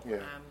will,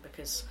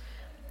 because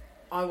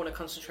I want to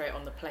concentrate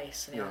on the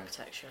place and the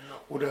architecture,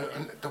 not. Well,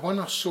 the one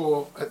I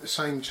saw at the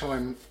same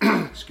time,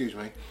 excuse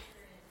me,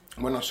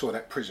 when I saw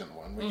that prison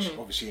one, which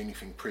obviously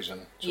anything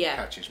prison sort of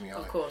catches me eye.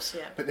 Of course,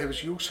 yeah. But there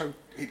was also,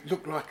 it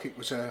looked like it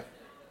was a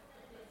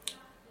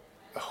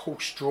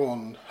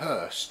horse-drawn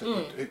hearse.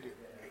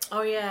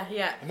 Oh yeah.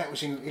 And that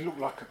was it looked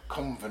like a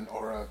convent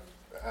or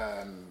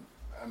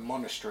a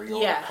monastery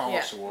or a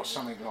castle or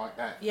something like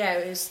that. Yeah,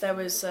 there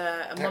was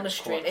a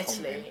monastery in quite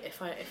Italy,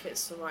 if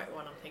it's the right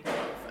one I'm thinking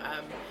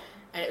of,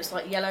 and it was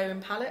like yellow in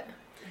palette.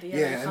 The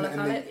yellow colour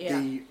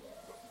palette.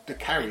 The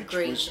carriage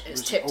green,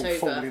 was tipped all over.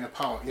 falling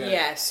apart.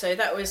 Yeah, so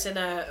that was in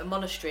a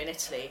monastery in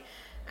Italy,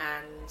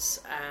 and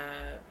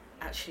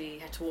actually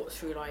had to walk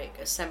through like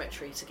a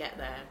cemetery to get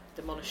there.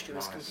 The monastery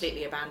was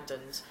completely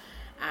abandoned,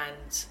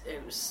 and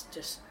it was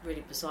just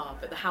really bizarre.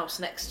 But the house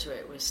next to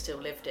it was still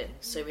lived in,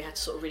 so we had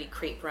to sort of really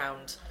creep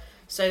round.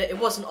 So it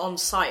wasn't on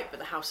site, but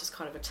the house is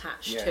kind of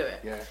attached to it.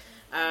 Yeah.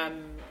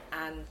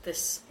 And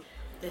this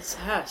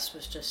hearse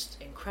was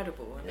just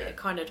incredible, and it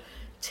kind of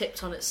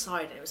tipped on its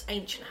side, and it was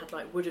ancient, it had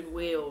like wooden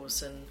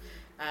wheels, and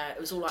it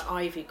was all like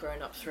ivy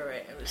growing up through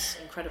it. It was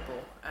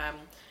incredible. And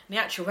the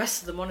actual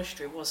rest of the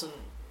monastery wasn't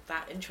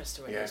that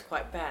interesting. It was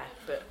quite bare,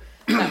 but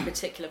that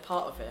particular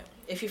part of it,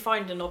 if you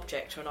find an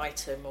object or an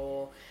item,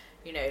 or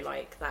you know,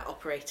 like that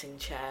operating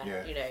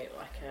chair, you know,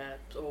 like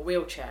or a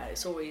wheelchair,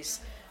 it's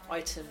always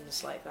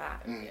items like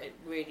that. It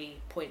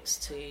really points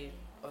to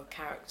a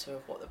character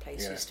of what the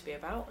place used to be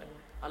about, and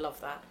I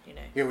love that, you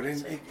know. Yeah, well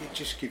then it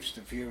just gives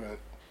the viewer a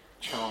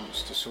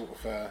chance to sort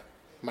of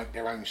make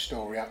their own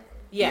story up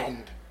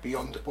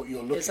beyond what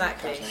you're looking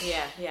at. Doesn't it?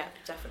 Yeah,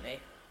 definitely.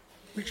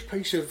 Which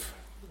piece of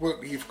work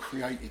that you've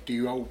created do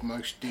you hold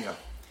most dear?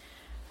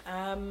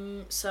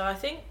 So I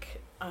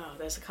think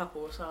there's a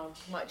couple, so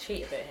I might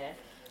cheat a bit here.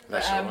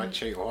 That's all right,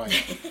 cheat away.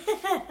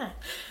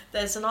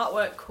 There's an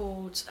artwork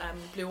called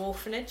Blue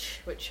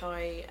Orphanage, which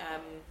I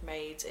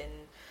made in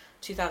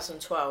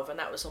 2012, and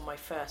that was on my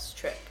first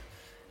trip.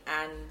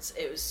 And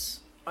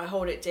I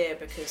hold it dear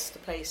because the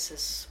place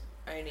has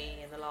only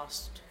in the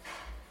last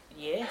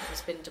year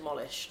has been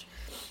demolished,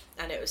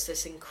 and it was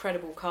this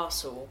incredible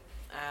castle,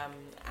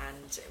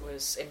 and it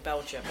was in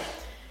Belgium,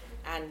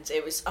 and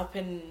it was up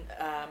in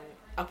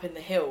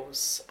the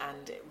hills,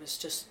 and it was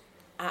just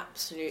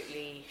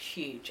absolutely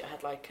huge. It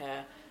had like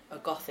a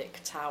Gothic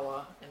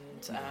tower,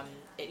 and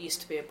it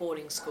used to be a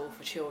boarding school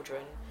for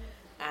children,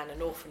 and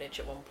an orphanage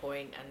at one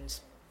point, and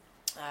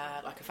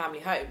like a family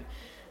home.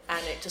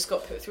 And it just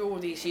got put through all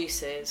these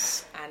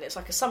uses, and it's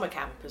like a summer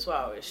camp as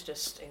well. It's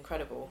just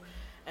incredible.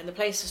 And the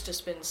place has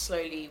just been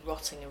slowly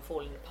rotting and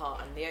falling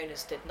apart, and the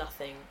owners did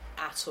nothing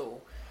at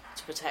all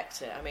to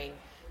protect it. I mean,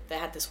 they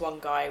had this one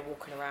guy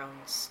walking around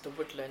the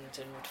woodland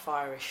and would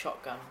fire his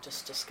shotgun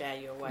just to scare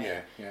you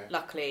away.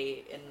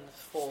 Luckily, in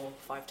 4 or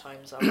 5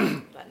 times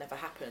that never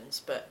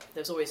happens, but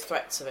there's always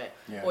threats of it.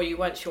 Or you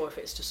weren't sure if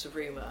it's just a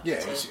rumour.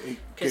 It's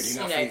good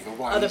enough either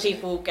way. Other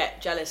people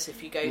get jealous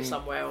if you go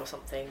somewhere or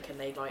something, and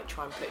they like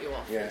try and put you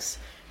off. It's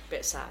a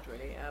bit sad,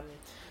 really.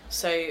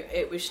 So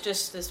it was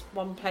just this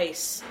one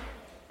place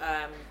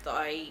that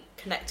I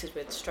connected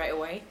with straight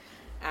away,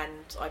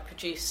 and I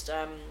produced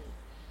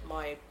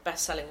my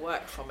best-selling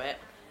work from it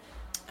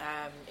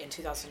in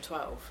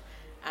 2012,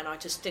 and I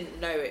just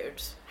didn't know it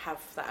would have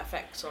that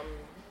effect on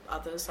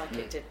others like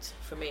it did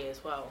for me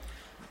as well.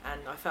 And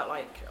I felt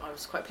like I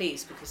was quite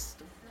pleased because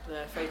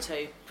the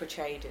photo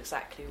portrayed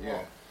exactly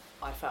what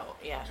I felt.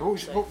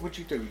 So what would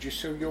you do? Would you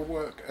sell your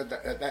work at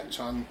that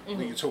time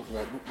that you're talking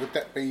about? Would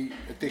that be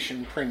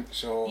edition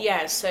prints or?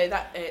 So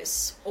that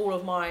it's all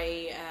of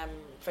my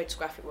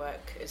photographic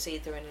work is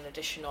either in an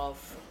edition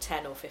of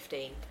 10 or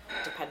 15,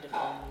 dependent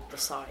on the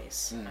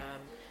size.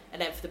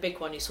 And then for the big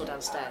one you saw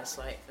downstairs,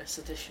 like this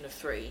edition of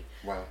 3.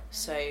 Wow.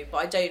 So, but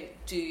I don't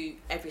do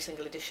every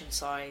single edition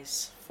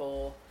size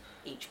for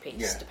each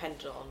piece,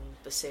 dependent on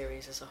the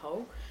series as a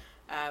whole.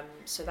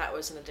 So that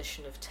was an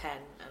edition of 10,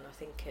 and I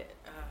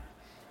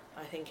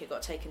think it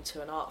got taken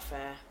to an art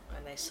fair,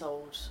 and they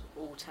sold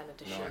all 10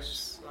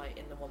 editions like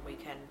in the one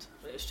weekend.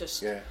 It was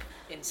just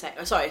insane.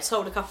 Oh, sorry, it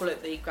sold a couple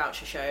at the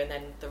Groucho show, and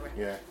then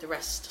the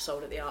rest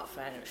sold at the art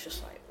fair, and it was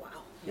just like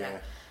wow.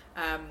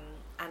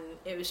 And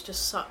it was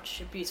just such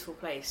a beautiful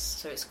place.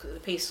 So the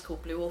piece is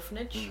called Blue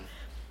Orphanage,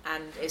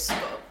 and it's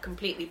got a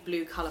completely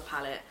blue colour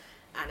palette,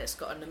 and it's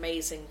got an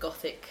amazing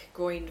Gothic,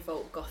 groined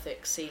vault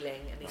Gothic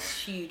ceiling, and these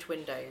huge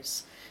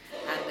windows,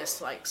 and there's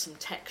like some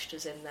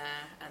textures in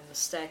there, and the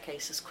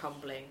staircase is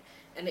crumbling,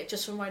 and it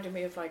just reminded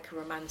me of like a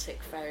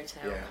romantic fairy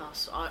tale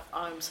castle.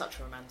 I'm such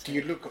a romantic. Do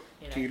you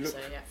look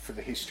for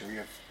the history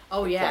of?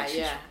 Oh yeah,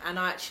 and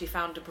I actually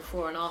found a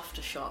before and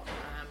after shot.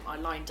 I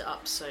lined it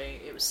up so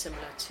it was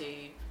similar to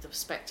the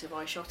perspective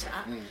I shot it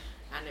at,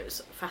 and it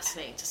was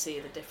fascinating to see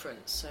the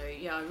difference. So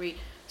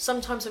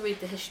sometimes I read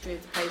the history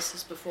of the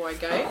places before I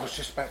go. I was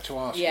just about to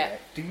ask you that.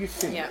 Do you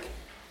think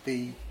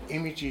the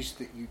images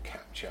that you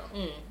capture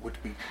would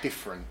be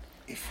different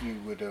if you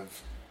would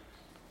have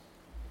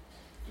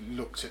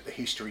looked at the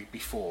history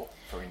before,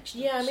 for instance?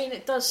 Yeah, I mean,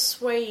 it does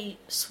sway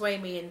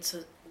me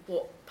into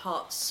what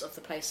parts of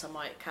the place I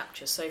might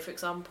capture. So, for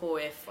example,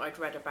 if I'd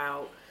read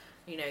about,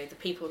 the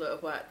people that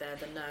have worked there,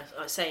 the nurse,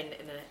 I say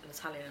in an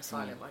Italian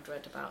asylum, I'd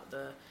read about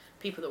the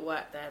people that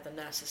work there, the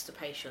nurses, the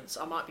patients,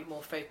 I might be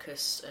more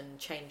focused and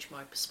change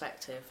my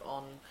perspective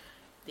on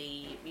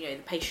the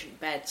patient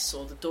beds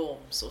or the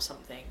dorms or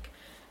something.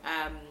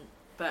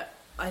 But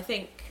I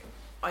think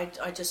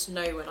I just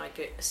know when I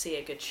see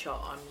a good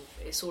shot,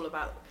 it's all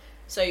about.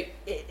 So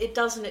it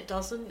does and it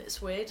doesn't.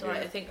 It's weird.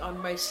 I think I'm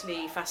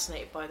mostly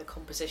fascinated by the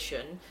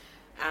composition,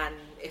 and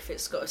if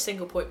it's got a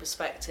single point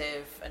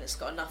perspective and it's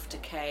got enough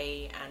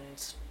decay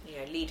and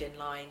lead-in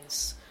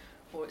lines,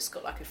 or it's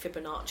got like a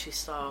Fibonacci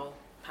style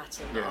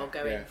pattern that I'll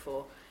go in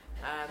for,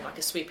 like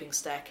a sweeping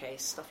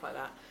staircase, stuff like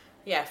that.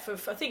 Yeah,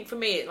 I think for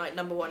me, like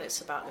number one,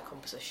 it's about the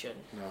composition,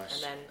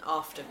 and then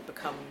after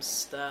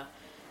becomes the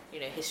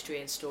history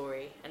and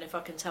story. And if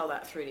I can tell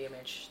that through the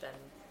image, then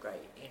great.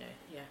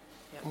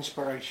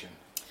 Inspiration.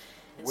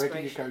 Where do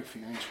you go for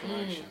your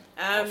inspiration?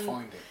 Or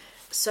find it?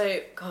 So,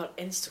 God,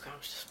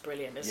 Instagram's just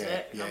brilliant, isn't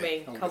it? Yeah, I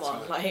mean, come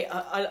on. Like,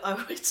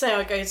 I would say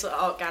I go to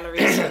art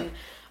galleries and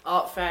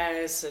art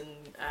fairs and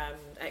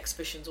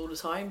exhibitions all the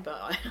time,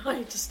 but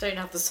I just don't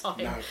have the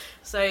time. No.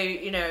 So,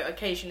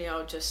 occasionally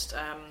I'll just...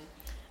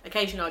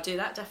 occasionally I'll do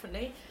that,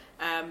 definitely.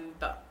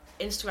 But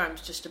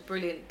Instagram's just a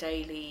brilliant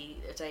daily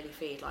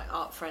feed. Like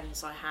art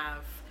friends I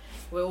have,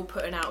 we're all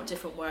putting out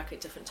different work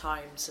at different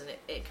times, and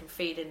it can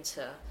feed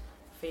into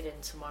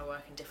my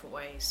work in different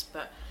ways.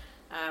 But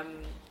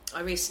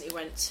I recently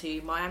went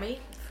to Miami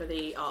for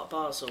the Art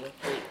Basel week,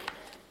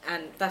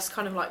 and that's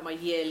kind of like my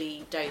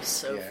yearly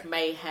dose of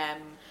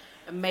mayhem,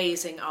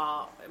 amazing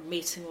art,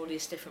 meeting all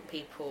these different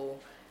people,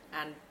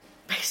 and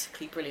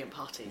basically brilliant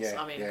parties.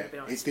 I mean, I'm going to be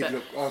honest. It did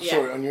look. I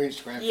saw it on your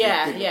Instagram. It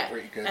did look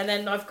pretty good. And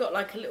then I've got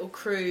like a little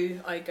crew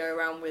I go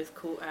around with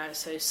called.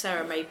 So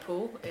Sarah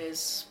Maple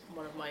is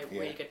one of my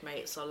really good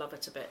mates. I love her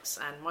to bits,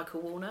 and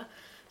Michael Warner.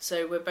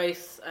 So we're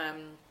both.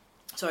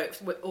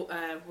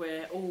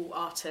 We're all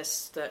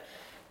artists that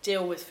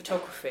deal with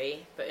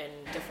photography, but in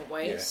different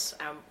ways.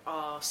 And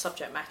our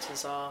subject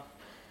matters are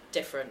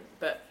different.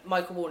 But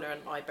Michael Warner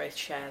and I both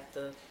share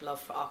the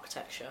love for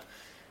architecture.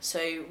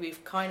 So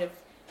we've kind of.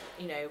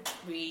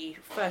 We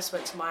first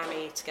went to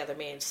Miami together,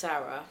 me and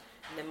Sarah,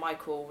 and then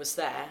Michael was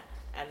there,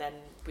 and then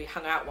we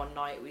hung out one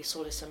night. We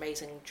saw this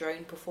amazing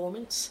drone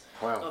performance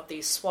of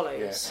these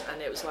swallows,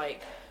 and it was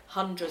like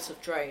hundreds of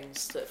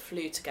drones that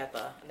flew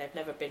together, and they've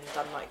never been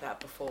done like that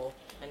before,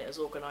 and it was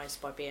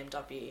organised by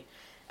BMW,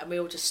 and we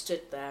all just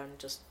stood there and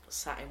just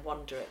sat in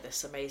wonder at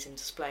this amazing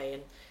display,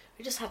 and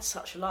we just had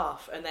such a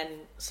laugh. And then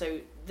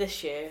so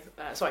last year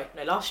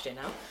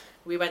now,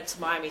 we went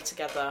to Miami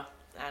together,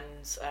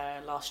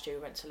 and last year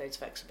we went to loads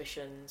of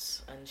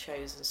exhibitions and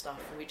shows and stuff,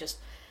 and we just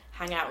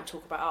hang out and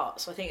talk about art.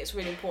 So I think it's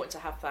really important to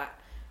have that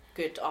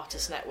good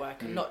artist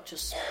network, and not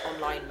just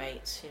online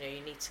mates. You know,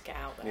 you need to get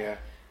out there.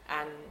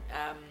 And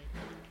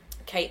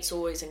Kate's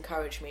always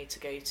encouraged me to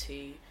go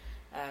to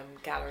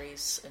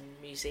galleries and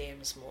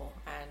museums more,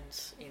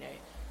 and you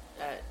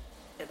know,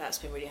 that's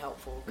been really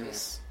helpful,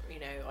 because you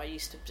know, I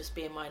used to just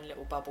be in my own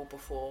little bubble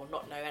before,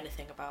 not know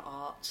anything about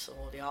art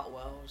or the art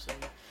world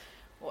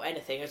or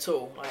anything at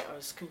all. Like, I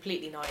was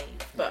completely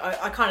naive, but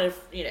I kind of,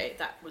 you know,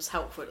 that was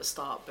helpful at the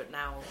start, but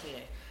now, you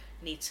know,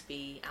 need to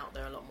be out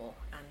there a lot more.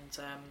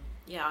 And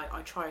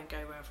I try and go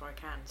wherever I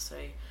can, so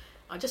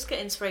I just get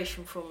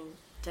inspiration from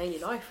daily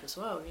life as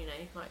well, you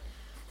know, like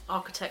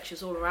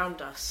architecture's all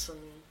around us, and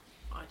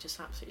I just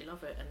absolutely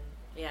love it. And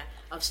yeah,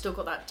 I've still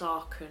got that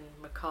dark and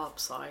macabre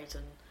side,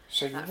 and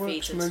so your that work's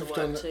feeds into the moved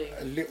work on too.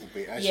 a little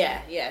bit, hasn't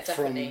Yeah, it? yeah,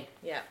 definitely.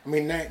 Yeah. I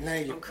mean, now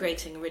you're I'm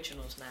creating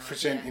originals now.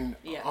 presenting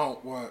yeah.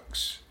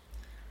 artworks.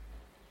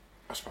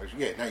 I suppose,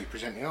 yeah. Now you're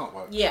presenting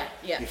artworks. Yeah,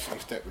 yeah.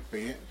 If that would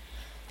be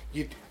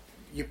it,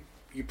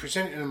 you're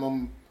presenting them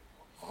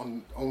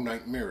on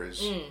ornate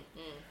mirrors,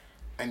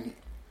 and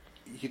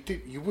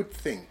you would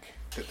think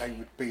that they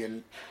would be a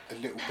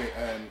little bit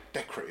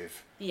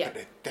decorative, but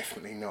they're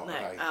definitely not. No. Are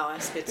they? Oh,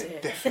 that's good to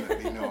hear.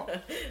 Definitely not.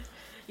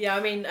 Yeah, I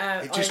mean,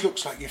 it just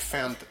looks like you've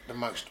found the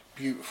most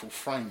beautiful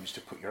frames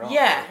to put your art.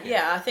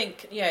 Yeah. I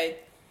think, you know,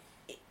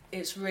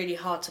 it's really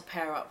hard to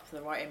pair up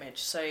the right image.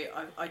 So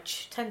I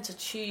tend to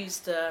choose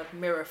the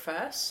mirror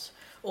first,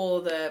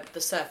 or the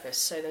surface.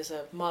 So there's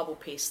a marble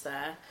piece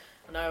there,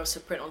 and I also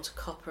print onto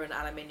copper and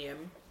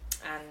aluminium.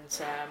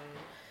 And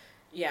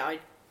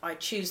I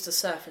choose the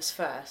surface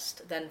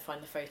first, then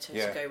find the photo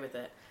to go with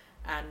it.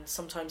 And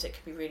sometimes it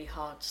can be really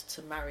hard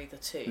to marry the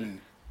two.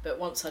 But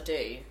once I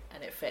do,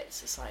 and it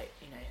fits, it's like,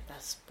 you know,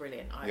 that's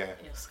brilliant.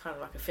 It's kind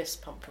of like a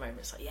fist pump moment.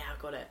 It's like, yeah,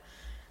 I got it.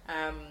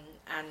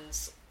 And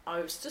I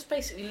was just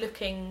basically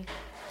looking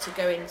to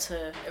go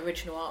into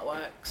original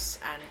artworks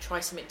and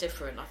try something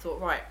different. I thought,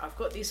 right, I've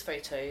got these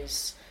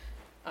photos,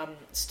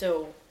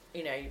 still,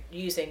 you know,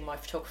 using my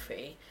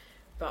photography,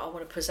 but I want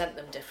to present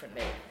them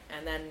differently.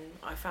 And then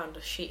I found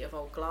a sheet of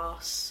old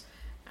glass,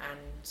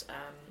 and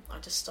I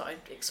just started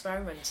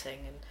experimenting,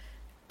 and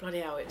bloody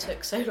hell, it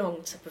took so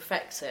long to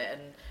perfect it,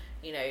 and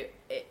you know,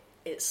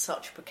 it's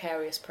such a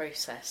precarious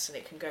process, and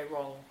it can go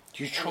wrong.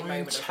 Do you try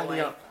and tally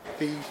up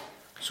the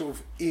sort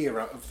of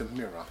era of the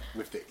mirror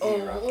with the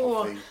era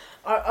of the...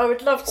 I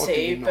would love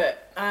to,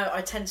 but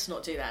I tend to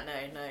not do that.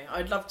 No,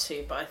 I'd love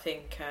to, but I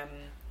think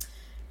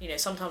you know,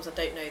 sometimes I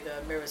don't know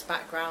the mirror's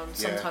background.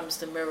 Sometimes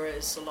the mirror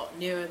is a lot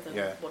newer than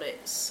what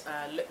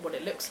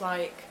it looks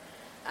like,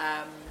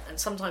 and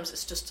sometimes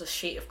it's just a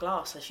sheet of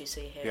glass, as you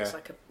see here. It's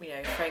like a, you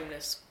know,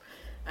 frameless.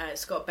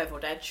 It's got a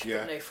beveled edge,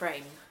 but no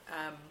frame.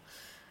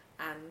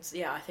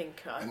 And I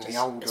think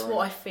it's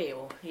what I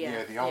feel.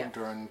 The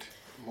older and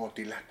more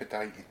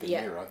dilapidated the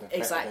mirror, the better.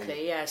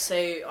 Exactly. Yeah. So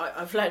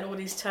I've learned all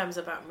these terms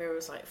about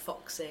mirrors, like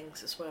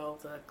foxings as well.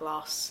 The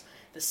glass,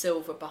 the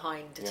silver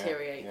behind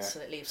deteriorates,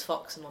 and it leaves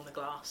foxing on the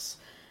glass.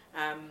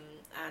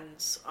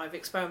 And I've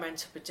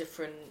experimented with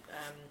different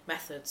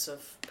methods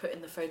of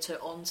putting the photo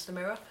onto the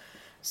mirror.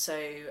 So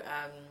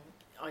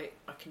I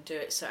can do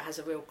it so it has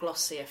a real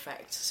glossy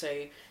effect.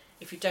 So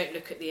if you don't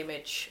look at the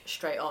image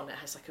straight on, it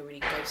has like a really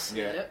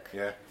ghostly look.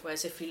 Yeah.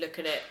 Whereas if you look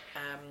at it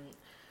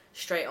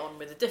straight on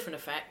with a different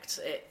effect,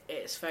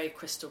 it's very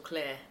crystal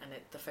clear, and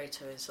the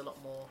photo is a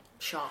lot more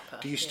sharper.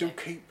 Do you still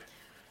keep?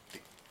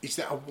 Is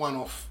that a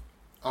one-off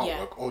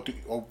artwork,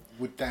 or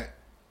would that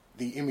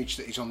the image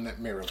that is on that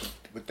mirror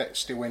would that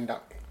still end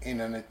up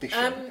in an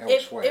edition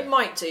elsewhere? It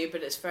might do,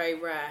 but it's very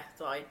rare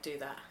that I do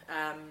that.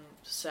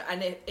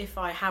 And if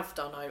I have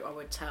done, I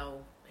would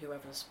tell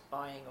whoever's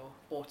buying or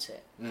bought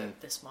it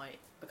that this might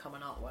become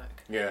an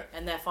artwork. Yeah,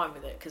 and they're fine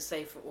with it because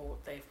they've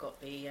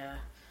got the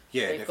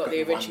they've got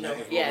the original,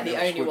 the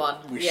only one.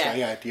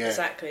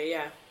 Exactly,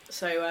 yeah.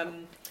 So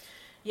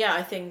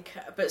I think,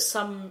 but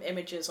some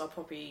images I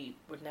probably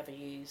would never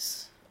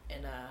use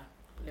in a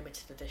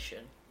limited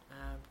edition.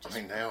 I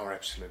mean, they are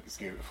absolutely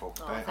beautiful.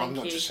 I'm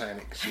not just saying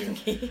it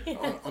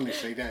because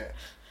honestly, they're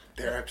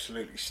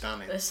absolutely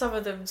stunning. Some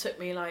of them took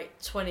me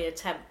like 20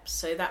 attempts.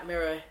 So that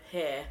mirror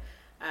here,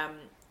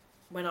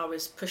 when I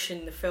was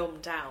pushing the film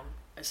down,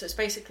 so it's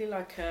basically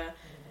like a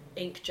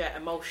inkjet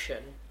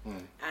emulsion,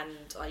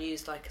 and I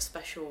used like a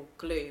special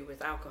glue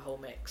with alcohol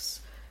mix,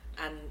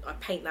 and I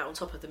paint that on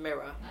top of the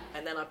mirror,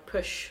 and then I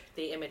push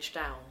the image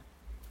down,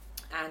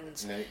 and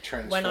then it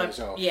transfers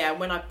off. Yeah,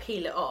 when I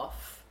peel it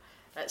off,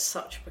 that's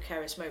such a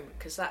precarious moment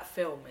because that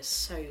film is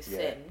so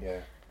thin.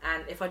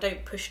 And if I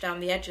don't push down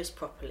the edges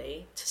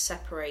properly to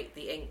separate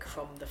the ink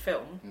from the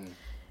film,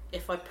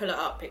 if I pull it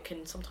up, it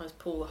can sometimes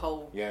pull the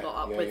whole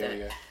lot up with it.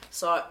 Yeah.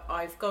 So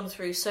I've gone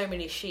through so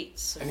many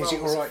sheets. And is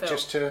it all right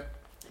just to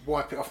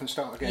wipe it off and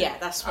start again? Yeah,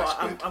 that's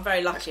why I'm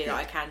very lucky that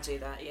I can do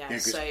that. Yeah,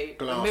 so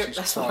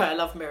that's why I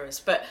love mirrors.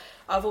 But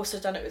I've also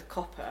done it with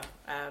copper.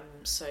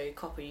 So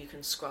copper you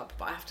can scrub,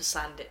 but I have to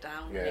sand it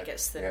down and it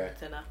gets thinner and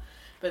thinner.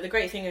 But the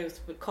great thing is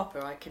with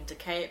copper, I can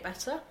decay it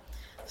better.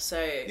 So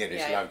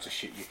there's loads of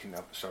shit you can.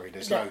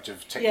 There's loads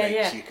of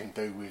techniques you can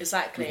do with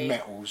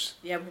metals.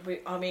 Yeah,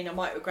 I mean, I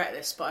might regret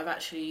this, but I've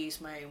actually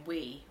used my own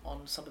Wii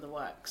on some of the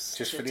works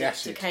just for the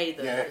acid. Decay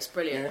them. It's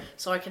brilliant.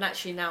 So I can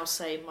actually now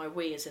say my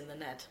Wii is in the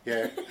Ned.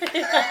 Yeah.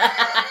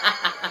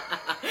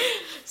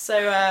 So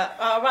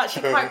I'm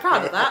actually quite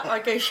proud of that. I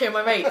go show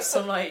my mates.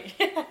 I'm like,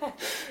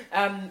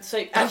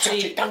 so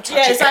actually, don't touch it.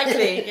 Yeah,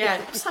 exactly.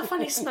 Yeah, what's that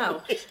funny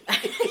smell?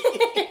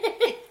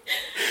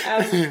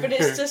 But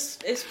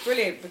it's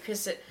brilliant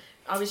because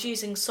I was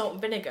using salt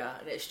and vinegar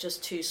and it's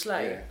just too slow.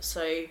 Yeah.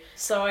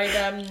 So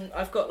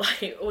I've got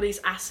like all these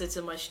acids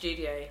in my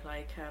studio,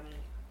 like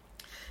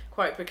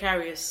quite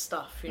precarious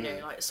stuff, you know,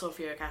 like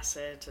sulfuric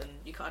acid, and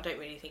I don't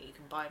really think you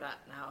can buy that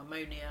now.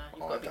 Ammonia,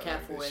 you've got to be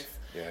careful with.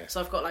 Yeah. So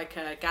I've got like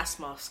a gas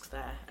mask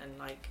there and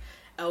like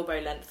elbow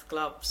length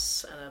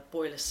gloves and a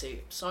boiler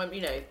suit. So I'm,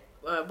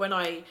 when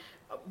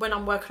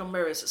I'm working on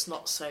mirrors, it's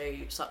not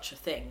such a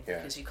thing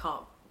because you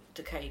can't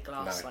decay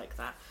glass like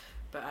that.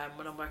 But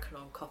when I'm working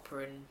on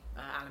copper and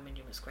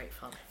aluminium, it's great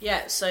fun.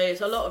 Yeah, so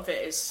a lot of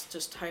it is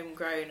just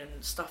homegrown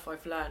and stuff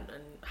I've learned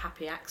and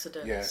happy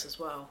accidents as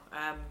well.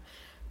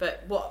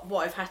 But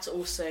what I've had to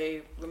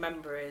also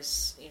remember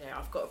is,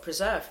 I've got to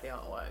preserve the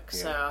artwork. Yeah.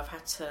 So I've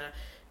had to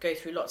go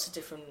through lots of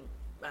different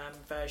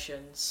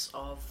versions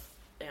of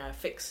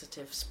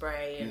fixative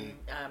spray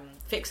and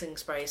fixing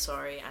spray,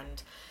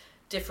 and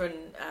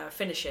different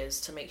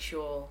finishes to make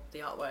sure the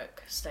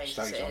artwork stays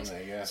on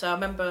there. Yeah. So I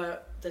remember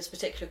this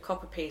particular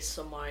copper piece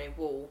on my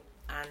wall,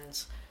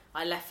 and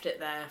I left it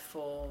there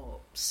for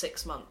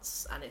 6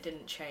 months, and it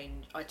didn't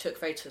change. I took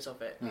photos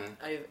of it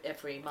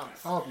every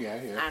month. Oh yeah.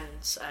 And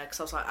because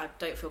I was like, I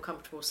don't feel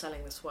comfortable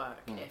selling this work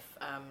if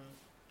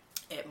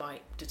it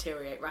might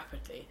deteriorate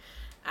rapidly.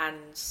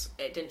 And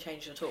it didn't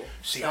change at all.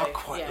 See, I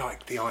quite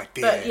like the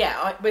idea.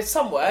 But with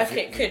some work,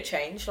 it could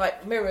change.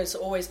 Like, mirrors are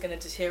always going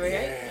to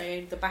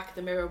deteriorate. Yeah. The back of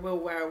the mirror will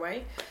wear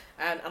away,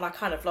 and I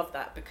kind of love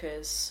that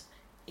because,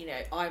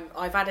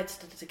 I've added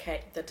to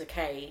the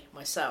decay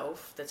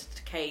myself, the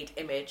decayed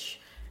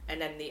image, and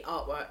then the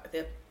artwork,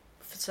 the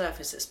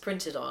surface it's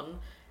printed on,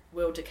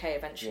 will decay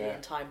eventually in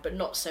time, but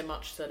not so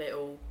much that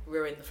it'll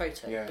ruin the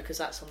photo because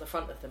that's on the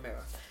front of the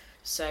mirror.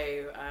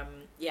 So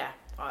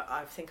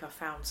I think I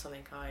found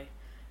something I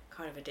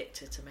kind of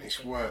addicted to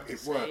making. It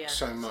works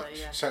so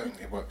much.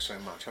 Certainly, it works so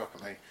much.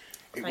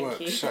 It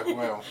works so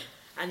well.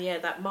 And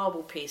that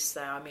marble piece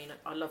there. I mean,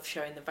 I love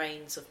showing the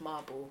veins of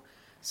marble.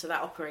 So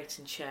that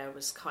operating chair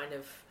was kind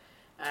of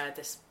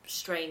this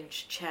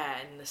strange chair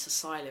in this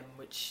asylum,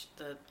 which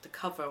the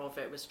cover of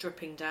it was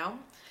dripping down,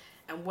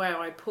 and where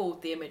I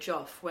pulled the image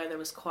off, where there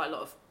was quite a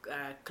lot of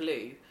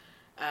glue.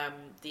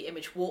 The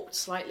image warped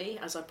slightly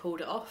as I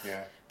pulled it off,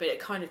 but it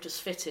kind of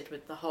just fitted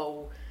with the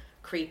whole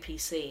creepy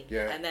scene.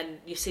 And then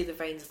you see the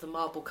veins of the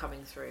marble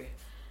coming through,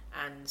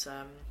 and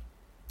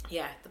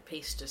the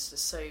piece just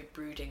is so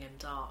brooding and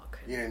dark.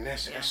 And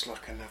that's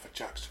like another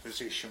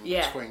juxtaposition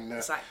between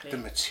the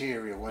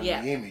material and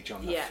the image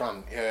on the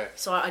front.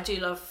 So I do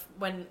love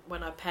when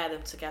I pair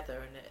them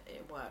together and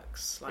it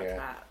works like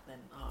that. Then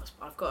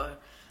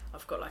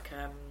I've got like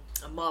a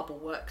marble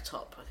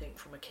worktop, I think,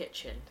 from a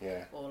kitchen,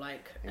 or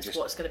like it's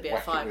what's going to be a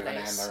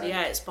fireplace.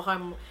 It's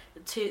behind.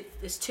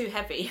 It's too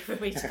heavy for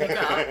me to pick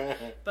up.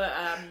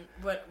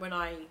 But when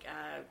I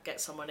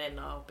get someone in,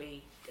 I'll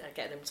be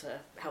getting them to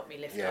help me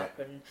lift up,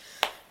 and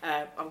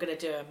I'm going to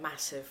do a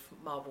massive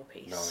marble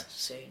piece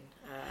soon.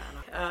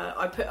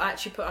 I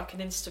actually put like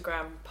an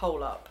Instagram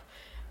poll up,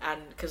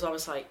 and because I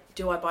was like,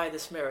 do I buy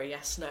this mirror?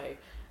 Yes, no.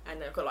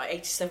 And I've got like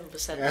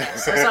 87%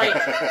 yes. So I was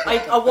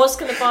like, I was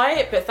going to buy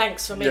it, but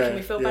thanks for making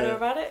me feel better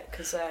about it,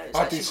 because it's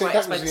actually quite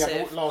expensive.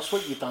 That was last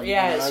week you'd done one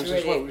of those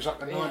as well. It was like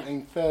the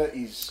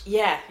 1930s.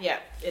 Yeah.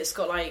 It's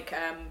got like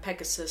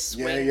Pegasus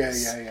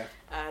wings. Yeah.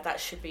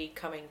 That should be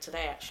coming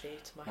today, actually,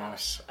 to my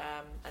house.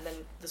 And then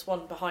there's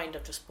one behind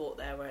I've just bought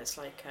there where it's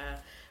like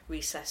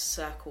recessed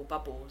circle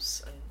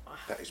bubbles. And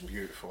that is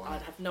beautiful.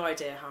 I'd have no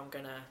idea how I'm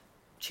going to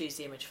choose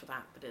the image for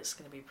that, but it's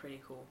going to be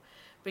pretty cool.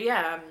 But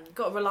yeah,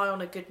 got to rely on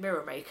a good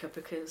mirror maker,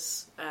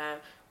 because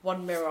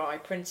one mirror I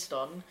printed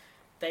on,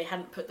 they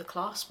hadn't put the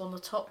clasp on the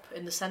top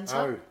in the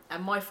centre.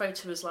 And my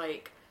photo was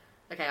like,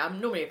 okay,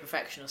 I'm normally a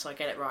perfectionist, so I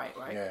get it right?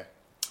 Yeah.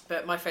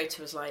 But my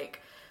photo was like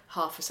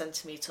 0.5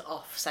 centimetre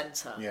off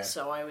centre,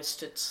 so I was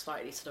stood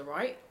slightly to the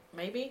right.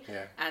 maybe.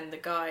 Yeah. And the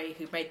guy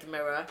who made the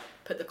mirror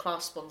put the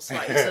clasp on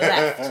slightly to the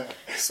left.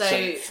 So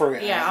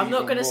yeah, I'm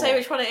not going to say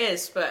which one it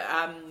is, but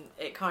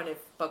it kind of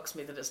bugs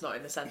me that it's not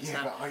in the centre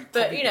now.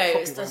 But you know,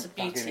 it's just a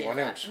beauty. Anyone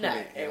else, no,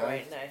 it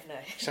won't. No.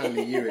 It's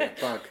only you, it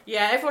bug.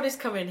 Yeah, everybody's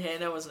come in here.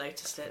 No one's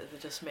noticed it.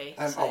 It's just me.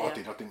 I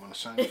did. I didn't want to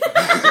say anything.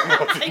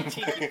 Thank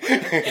you.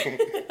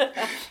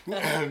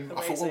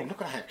 I thought, well,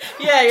 look at that.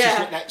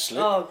 Yeah.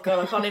 Excellent. Oh God,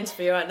 I can't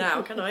interview right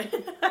now, can I?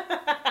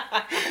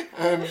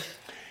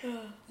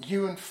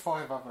 You and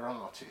 5 other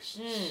artists.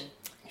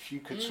 If you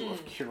could sort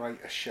of curate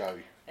a show,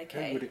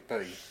 who would it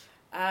be?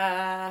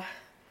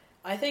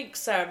 I think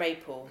Sarah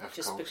Maple, Of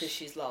just course. because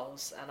she's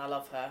Lols and I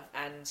love her,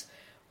 and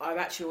I've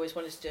actually always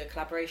wanted to do a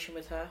collaboration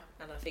with her,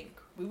 and I think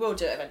we will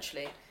do it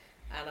eventually,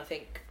 and I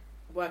think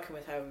working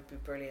with her would be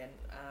brilliant.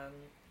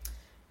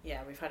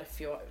 We've had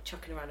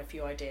chucking around a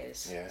few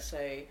ideas,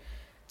 so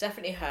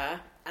definitely her,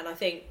 and I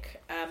think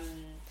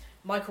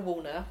Michael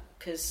Warner,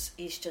 because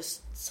he's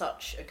just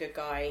such a good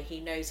guy. He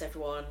knows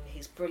everyone,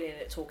 he's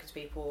brilliant at talking to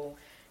people,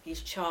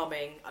 he's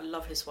charming, I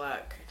love his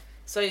work.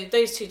 So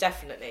those two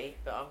definitely,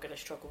 but I'm going to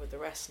struggle with the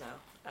rest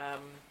now.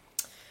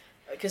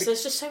 Because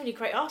there's just so many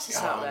great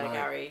artists out there,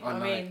 Gary. I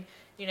mean,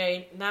 you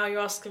know, now you're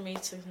asking me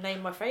to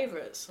name my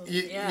favourites.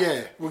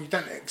 Yeah, well, you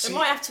don't... It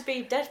might have to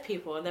be dead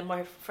people, and then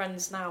my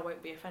friends now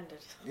won't be offended.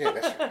 Yeah,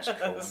 that's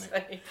cool, isn't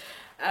it?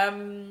 I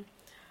mean,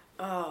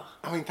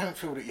 don't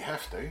feel that you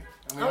have to. I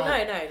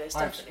mean, no, there's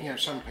definitely...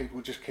 some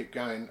people just keep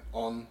going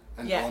on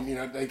and on. You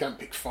know, they don't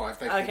pick 5,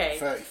 they pick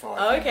 35.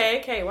 Oh,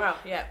 okay, wow,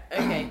 yeah,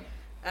 okay.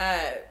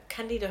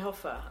 Candida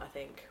Hoffa, I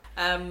think.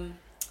 I'm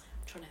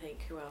trying to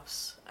think who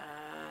else.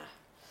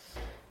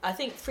 I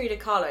think Frida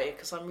Kahlo,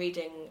 because I'm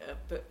reading a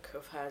book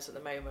of hers at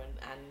the moment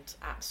and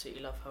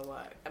absolutely love her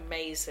work.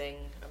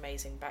 Amazing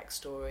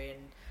backstory,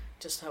 and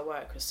just her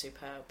work was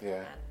superb.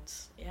 Yeah.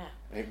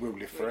 And it will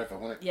live forever,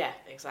 won't it? Yeah,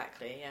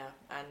 exactly. Yeah,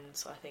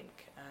 and I think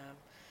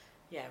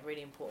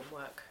really important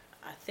work.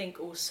 I think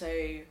also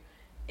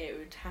it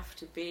would have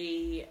to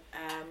be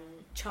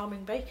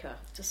Charming Baker,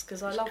 just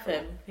because I love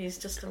him. He's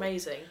just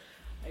amazing.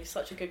 He's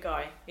such a good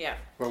guy. Yeah.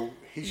 Well,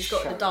 he's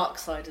got the dark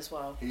side as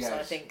well, so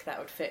I think that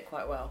would fit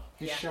quite well.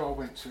 His show I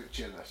went to at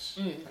Gillis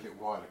a little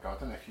while ago. I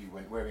don't know if you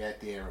went, where he had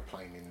the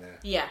aeroplane in there.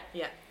 Yeah.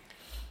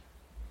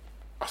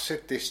 I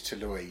said this to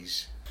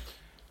Louise.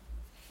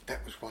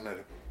 That was one of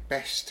the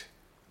best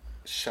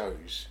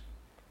shows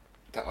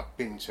that I've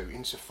been to,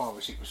 insofar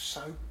as it was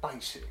so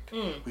basic,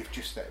 with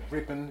just that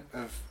ribbon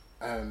of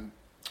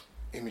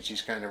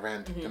images going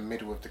around the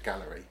middle of the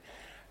gallery,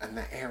 and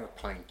that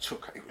aeroplane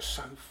it was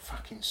so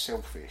fucking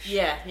selfish.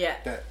 Yeah.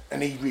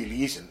 And he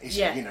really isn't, is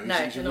he? You know,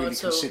 he's a really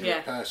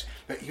considerate person.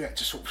 But you had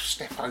to sort of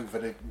step over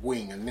the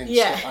wing and then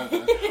step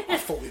over. I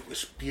thought it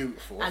was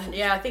beautiful.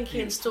 I think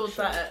he installed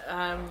that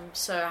at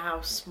Soho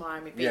House,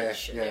 Miami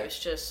Beach, and it was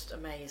just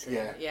amazing.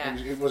 Yeah.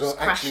 It was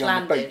actually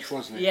on the beach,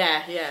 wasn't it?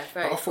 Yeah,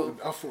 very cool.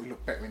 I thought it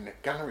looked better in the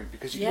gallery,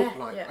 because it looked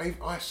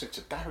like... I said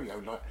to Dario,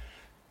 like,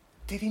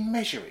 did he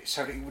measure it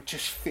so that it would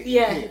just fit in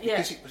here?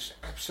 Because it was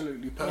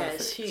absolutely perfect. Yeah,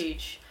 it's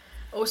huge.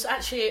 Also,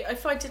 actually,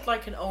 if I did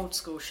like an old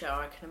school show,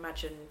 I can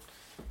imagine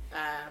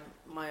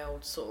my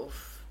old sort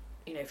of,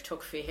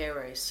 photography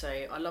heroes. So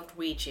I loved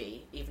Ouija,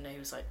 even though he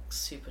was like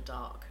super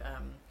dark.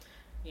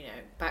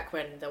 Back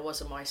when there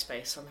was a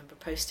MySpace, I remember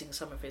posting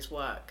some of his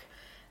work,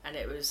 and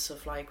it was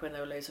sort of like when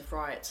there were loads of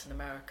riots in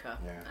America,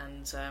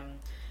 and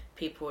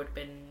people had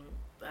been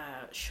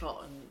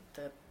shot and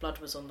the blood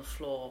was on the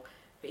floor.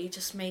 But he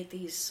just made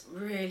these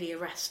really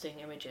arresting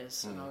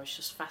images, and I was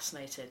just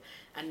fascinated.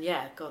 And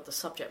the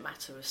subject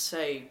matter was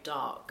so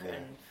dark,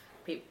 and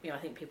I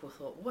think people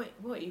thought, "What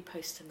are you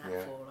posting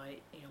that for?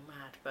 Like, you're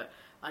mad." But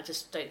I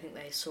just don't think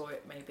they saw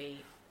it.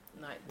 Maybe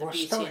like the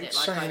beauty in it,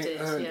 like I did.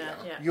 Earlier,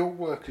 your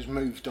work has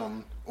moved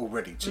on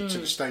already to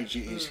the stage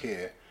it is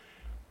here.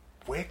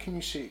 Where can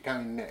you see it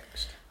going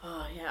next?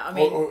 Oh yeah, I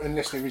mean, or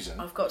unless there isn't.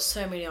 I've got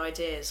so many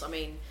ideas. I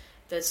mean,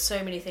 there's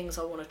so many things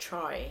I want to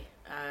try.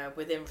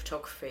 Within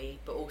photography,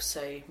 but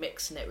also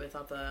mixing it with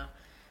other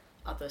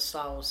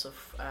styles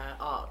of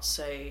art.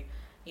 So,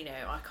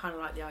 I kind of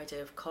like the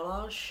idea of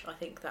collage. I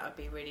think that would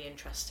be really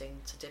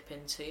interesting to dip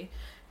into.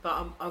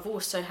 But I've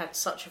also had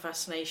such a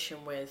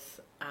fascination with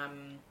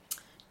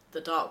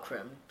the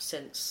darkroom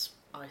since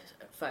I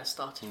first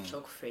started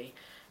photography,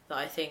 that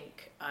I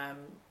think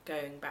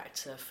going back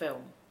to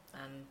film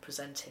and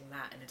presenting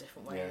that in a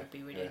different way would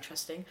be really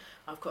interesting.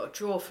 I've got a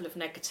drawer full of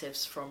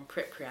negatives from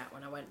Pripyat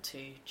when I went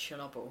to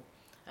Chernobyl.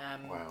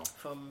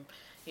 From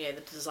the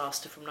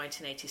disaster from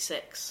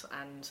 1986,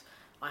 and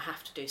I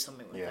have to do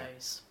something with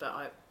those.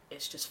 But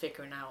it's just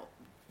figuring out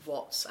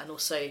and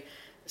also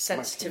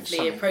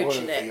sensitively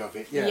approaching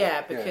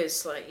it.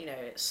 Because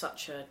it's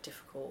such a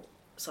difficult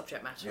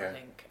subject matter. I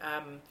think.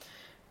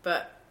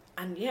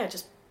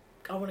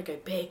 I want to go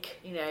big.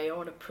 I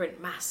want to print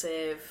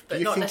massive,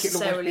 but not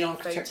necessarily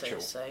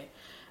photos. So,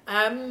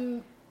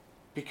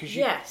 because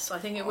yes, I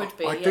think it would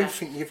be. I do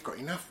think you've got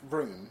enough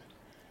room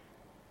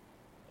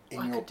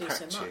in your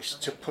practice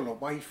to pull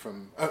away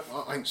from.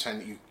 I ain't saying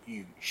that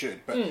you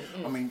should, but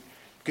I mean,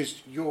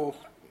 because your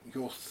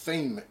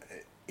theme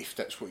if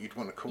that's what you'd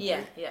want to call yeah,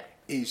 it, yeah,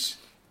 is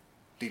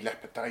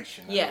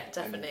dilapidation. yeah,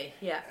 definitely,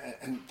 yeah.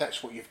 And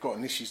that's what you've got,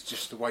 and this is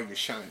just the way you're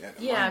showing it at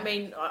the Yeah, moment. I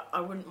mean,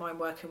 I wouldn't mind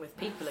working with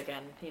people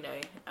again, you know.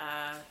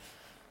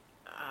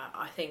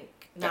 I think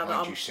now that made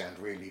I'm... you sound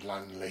really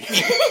lonely.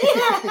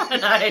 I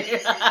know.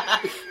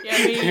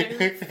 Yeah, me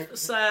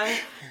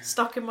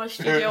stuck in my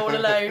studio all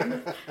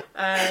alone.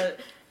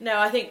 No,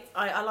 I think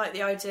I like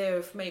the idea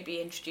of maybe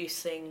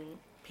introducing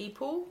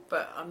people,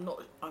 but I'm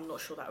not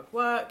sure that would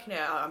work. You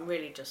know, I'm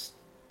really just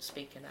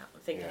thinking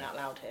out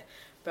loud here.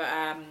 But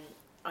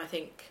I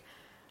think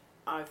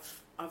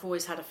I've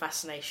always had a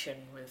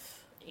fascination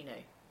with, you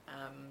know,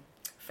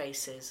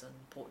 faces and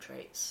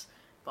portraits,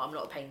 but I'm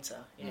not a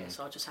painter, you know,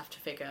 so I'll just have to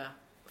figure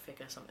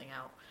something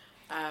out.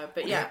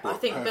 But yeah, I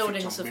think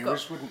buildings have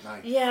mirrors, got. wouldn't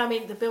they? Yeah, I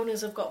mean the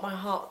buildings have got my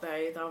heart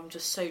though. That I'm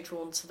just so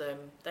drawn to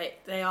them.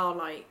 They are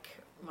like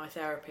my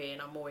therapy,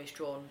 and I'm always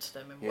drawn to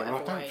them in whatever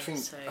way. I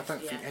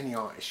don't think any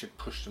artist should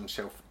push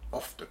themselves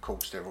off the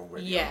course they're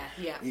already on.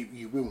 Yeah.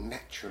 You will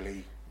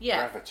naturally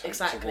Yeah, gravitate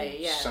exactly,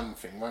 towards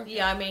something, won't you?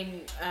 Yeah, I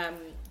mean,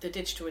 the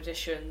digital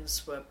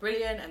editions were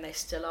brilliant, and they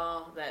still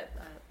are. That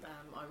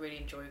I really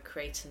enjoy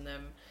creating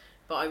them,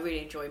 but I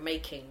really enjoy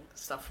making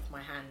stuff with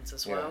my hands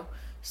as well.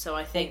 So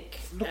I think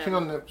looking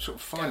on the sort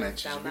of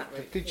finances down of that it,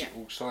 the route,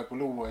 digital side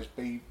will always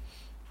be.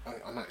 I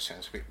know it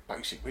sounds a bit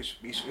basic, but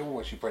it's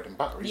always your bread and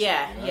butter, isn't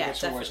yeah, it? You know? yeah, That's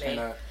definitely.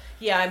 Always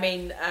yeah, I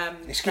mean,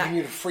 it's giving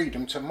you the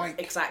freedom to make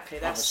exactly.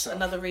 other That's stuff.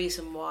 another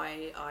reason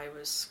why I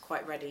was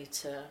quite ready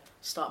to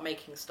start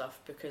making stuff,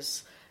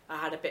 because I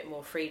had a bit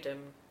more freedom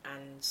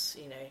and,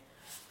 you know,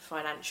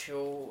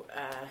 financial,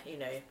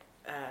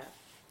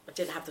 I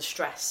didn't have the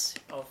stress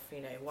of,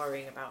 you know,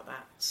 worrying about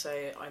that.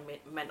 So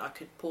meant I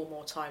could pour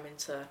more time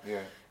into, you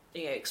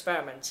know,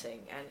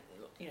 experimenting, and,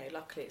 you know,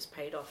 luckily it's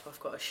paid off.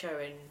 I've got a show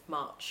in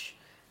March.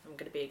 I'm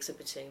going to be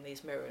exhibiting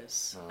these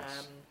mirrors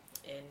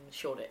in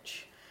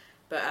Shoreditch.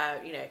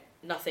 But, you know,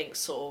 nothing's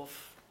sort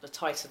of the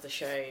title of the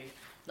show,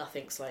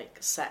 nothing's like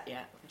set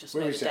yet. Just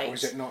Where know is the it? date. Or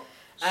is it not?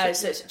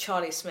 So it's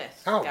Charlie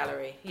Smith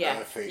Gallery. Yeah,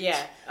 perfect.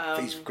 yeah.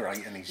 He's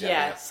great, and he's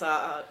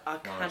so I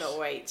cannot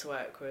wait to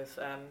work with.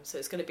 So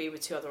it's going to be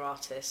with 2 other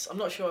artists. I'm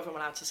not sure if I'm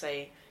allowed to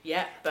say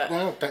yet, but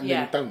don't.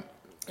 Yeah,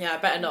 I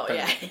better not. Don't.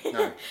 Yeah.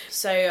 No.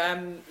 So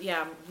I'm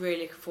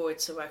really looking forward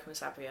to working with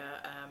Sabia.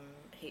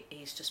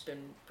 He's just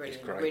been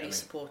brilliant, great, really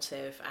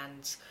supportive,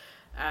 and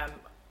I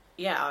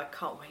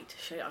can't wait to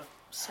show. I'm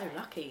so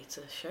lucky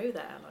to show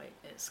there. Like,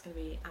 it's going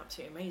to be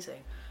absolutely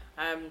amazing.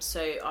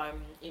 So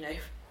I'm, you know,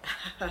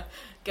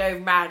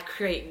 going mad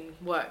creating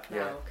work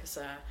now, because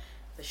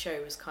the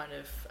show was kind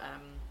of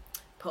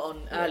put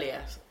on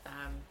earlier.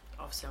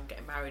 Obviously, I'm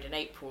getting married in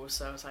April,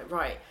 so I was like,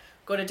 right,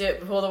 got to do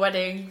it before the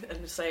wedding,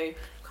 and so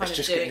It's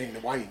just getting in the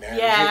way now.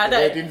 Yeah, the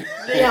wedding?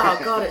 Yeah,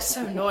 oh god, it's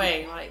so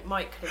annoying. Like,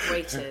 Mike could have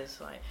waited.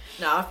 Like,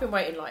 no, I've been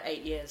waiting like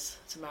 8 years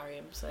to marry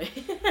him. So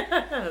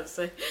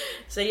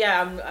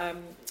yeah,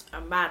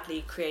 I'm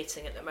madly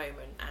creating at the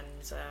moment, and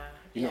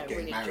You're not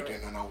getting really married enjoy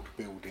it. in an old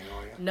building,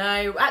 are you?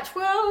 No,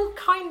 well,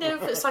 kind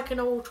of. It's like an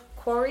old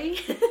quarry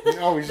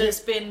that's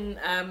been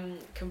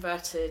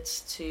converted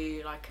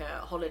to like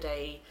a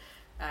holiday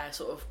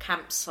sort of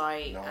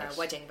campsite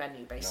wedding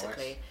venue,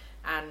 basically. Nice.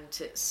 And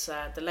it's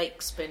the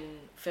lake's been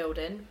filled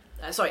in.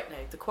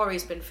 The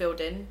quarry's been filled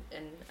in,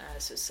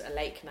 so it's a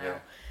lake now,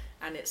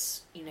 and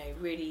it's, you know,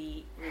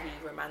 really, really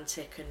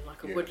romantic and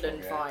like a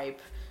woodland vibe.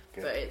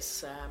 Good. But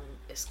it's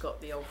got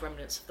the old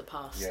remnants of the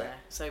past there.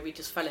 So we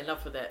just fell in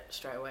love with it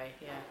straight away.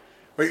 Yeah.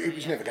 Well, it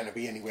was never going to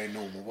be anywhere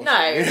normal, was it? No.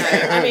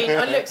 I mean,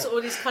 I looked at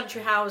all these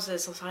country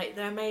houses. I was like,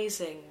 they're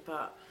amazing,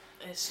 but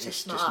it's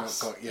just not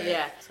us. Not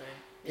got, So,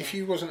 if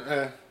you wasn't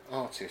an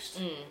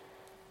artist,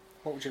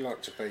 what would you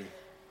like to be?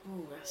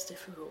 Ooh, that's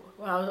difficult.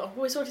 Well, I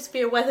always wanted to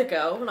be a weather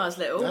girl when I was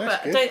little,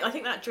 but I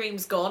think that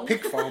dream's gone.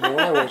 Pig farmer,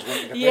 I always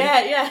wanted to be.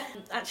 Yeah.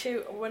 Actually,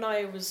 when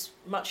I was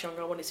much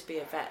younger, I wanted to be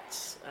a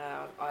vet.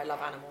 I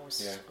love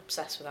animals,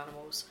 obsessed with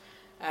animals.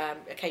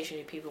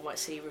 Occasionally, people might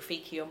see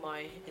Rafiki on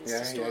my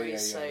Insta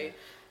stories.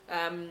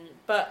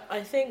 But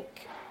I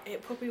think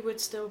it probably would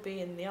still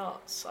be in the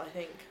arts. I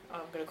think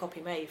I'm going to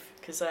copy Maeve,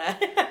 because I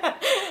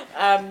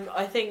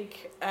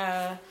think.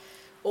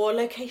 Or a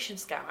location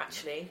scout,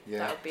 actually.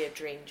 That would be a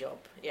dream job.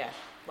 Yeah,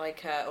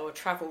 like or a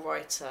travel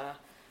writer,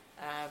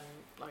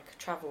 like a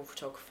travel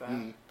photographer.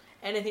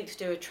 Anything to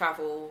do with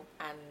travel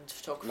and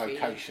photography.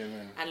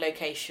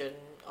 Location.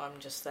 I'm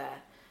just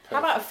there. Perfect. How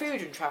about a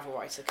food and travel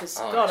writer? Because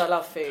God, I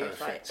love food.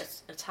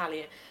 Perfect.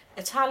 Like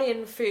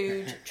Italian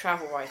food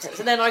travel writers,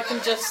 and then I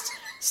can just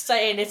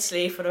stay in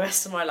Italy for the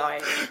rest of my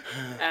life.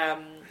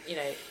 You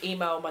know,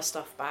 email my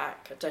stuff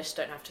back. I just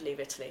don't have to leave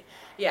Italy.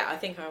 Yeah, I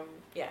think that would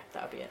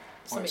be it.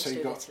 Right, so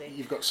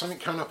you've got something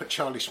coming up at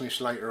Charlie Smith's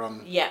later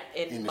on. Yeah,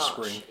 in the March.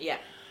 Spring. Yeah.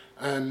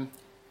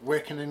 Where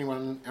can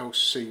anyone else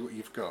see what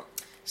you've got?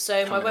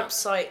 So my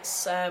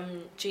website's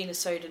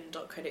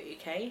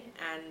ginasoden.co.uk,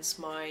 and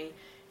my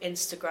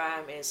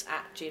Instagram is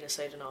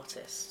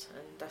 @GinaSodenArtist,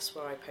 and that's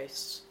where I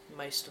post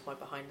most of my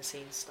behind the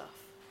scenes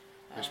stuff.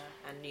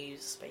 and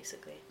news,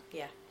 basically.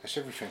 Yeah. That's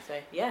everything. So,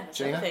 yeah, that's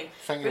Gina, everything.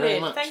 thank you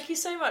Brilliant. very much. Thank you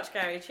so much,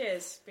 Gary. Cheers.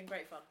 It's been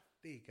great fun.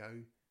 There you go,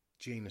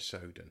 Gina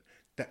Soden.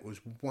 That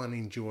was one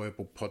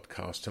enjoyable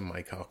podcast to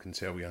make, I can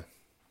tell you.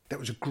 That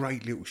was a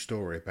great little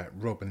story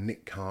about Rob and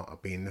Nick Carter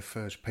being the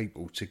first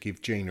people to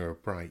give Gina a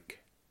break.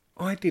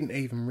 I didn't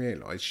even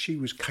realise she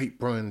was Kate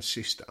Bryan's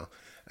sister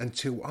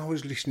until I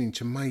was listening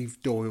to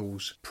Maeve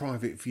Doyle's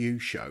Private View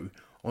show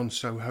on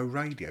Soho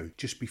Radio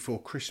just before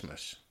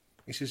Christmas.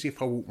 It's as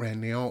if I walked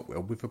round the art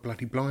world with a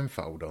bloody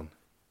blindfold on.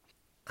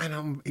 And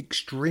I'm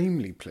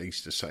extremely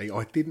pleased to say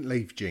I didn't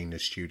leave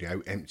Gina's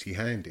studio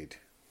empty-handed.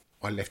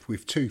 I left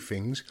with two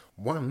things.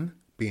 One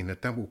being a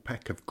double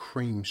pack of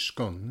cream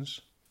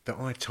scones that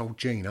I told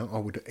Gina I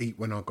would eat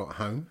when I got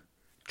home.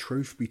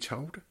 Truth be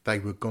told, they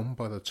were gone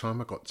by the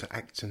time I got to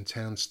Acton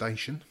Town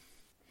Station.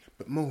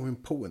 But more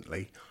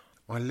importantly,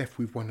 I left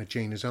with one of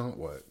Gina's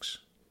artworks.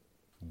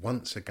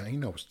 Once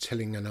again, I was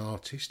telling an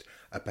artist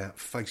about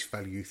Face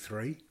Value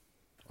 3.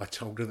 I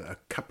told her that a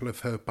couple of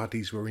her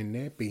buddies were in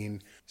there,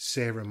 being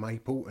Sarah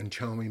Maple and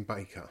Charming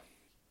Baker.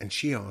 And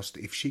she asked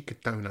if she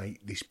could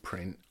donate this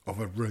print of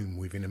a room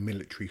within a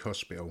military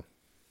hospital.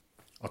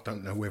 I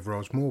don't know whether I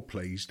was more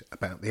pleased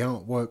about the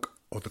artwork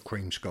or the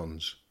cream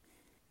scones.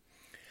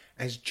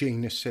 As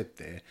Gina said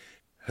there,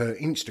 her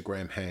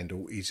Instagram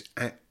handle is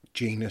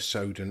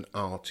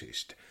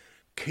 @GinaSodenArtist.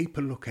 Keep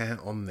a lookout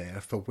on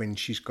there for when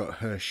she's got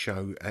her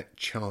show at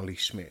Charlie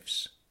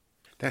Smith's.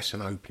 That's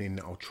an opening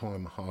that I'll try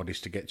my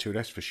hardest to get to,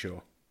 that's for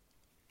sure.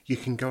 You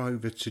can go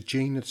over to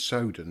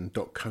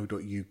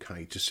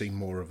ginasoden.co.uk to see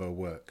more of her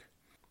work.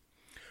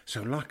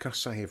 So like I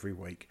say every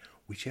week,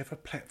 whichever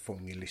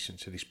platform you listen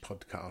to this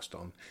podcast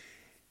on,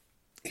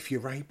 if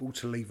you're able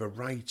to leave a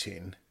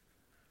rating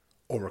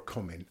or a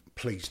comment,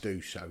 please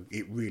do so.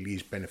 It really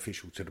is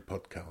beneficial to the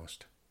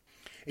podcast.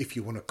 If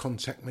you want to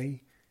contact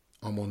me,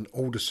 I'm on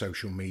all the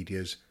social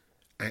medias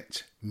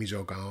at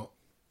Mizogart.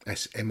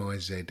 That's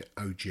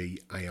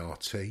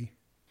MIZOGART.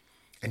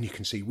 And you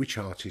can see which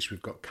artists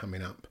we've got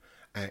coming up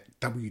at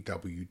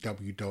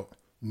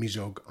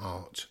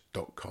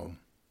www.mizogart.com.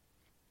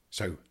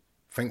 So,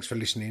 thanks for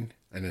listening,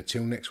 and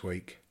until next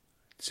week,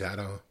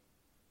 ta-da.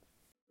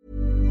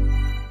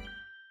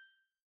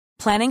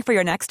 Planning for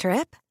your next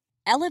trip?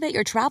 Elevate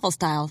your travel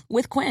style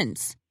with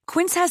Quince.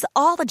 Quince has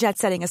all the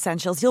jet-setting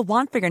essentials you'll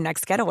want for your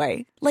next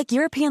getaway, like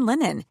European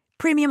linen,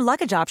 premium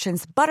luggage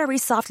options, buttery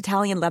soft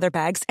Italian leather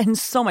bags, and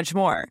so much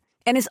more.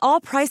 And is all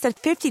priced at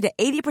 50 to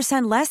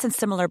 80% less than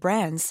similar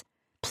brands.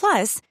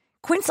 Plus,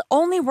 Quince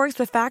only works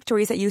with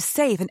factories that use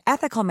safe and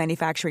ethical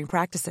manufacturing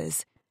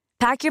practices.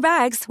 Pack your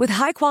bags with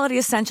high-quality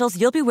essentials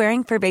you'll be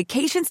wearing for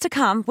vacations to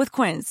come with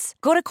Quince.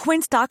 Go to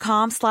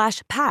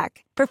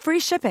quince.com/pack for free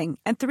shipping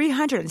and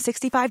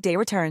 365-day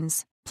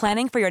returns.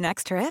 Planning for your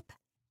next trip?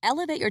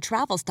 Elevate your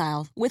travel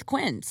style with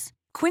Quince.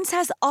 Quince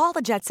has all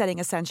the jet-setting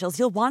essentials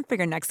you'll want for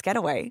your next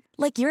getaway,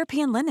 like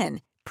European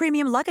linen,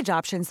 premium luggage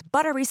options,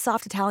 buttery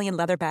soft Italian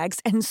leather bags,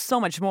 and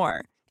so much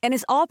more. And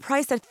is all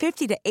priced at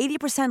 50 to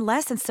 80%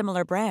 less than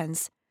similar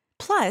brands.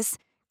 Plus,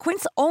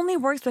 Quince only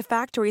works with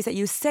factories that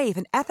use safe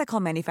and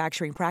ethical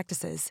manufacturing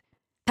practices.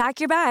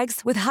 Pack your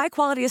bags with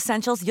high-quality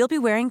essentials you'll be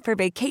wearing for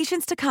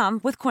vacations to come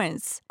with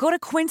Quince. Go to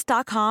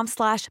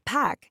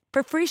quince.com/pack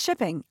for free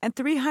shipping and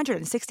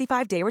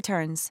 365-day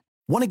returns.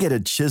 Want to get a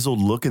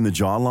chiseled look in the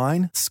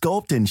jawline?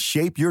 Sculpt and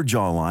shape your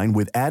jawline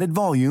with added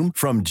volume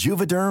from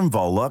Juvederm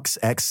Volux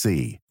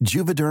XC.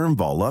 Juvederm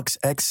Volux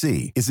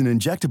XC is an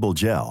injectable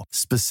gel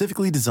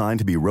specifically designed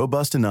to be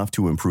robust enough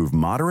to improve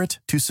moderate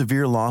to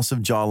severe loss of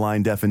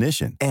jawline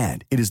definition.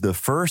 And it is the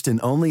first and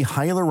only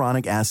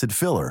hyaluronic acid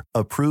filler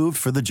approved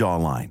for the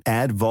jawline.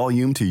 Add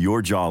volume to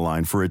your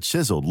jawline for a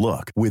chiseled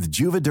look with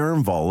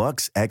Juvederm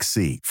Volux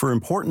XC. For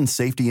important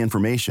safety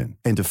information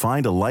and to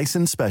find a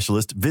licensed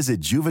specialist, visit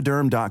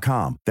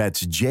Juvederm.com.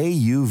 That's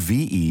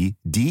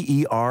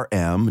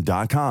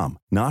Juvederm.com.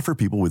 Not for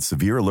people with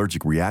severe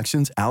allergic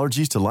reactions,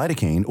 allergies to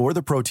lidocaine, or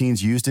the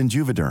proteins used in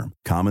Juvederm.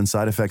 Common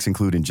side effects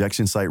include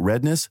injection site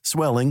redness,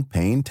 swelling,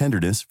 pain,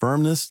 tenderness,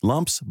 firmness,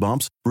 lumps,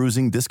 bumps,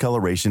 bruising,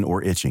 discoloration,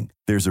 or itching.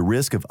 There's a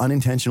risk of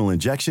unintentional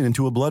injection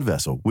into a blood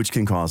vessel, which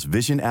can cause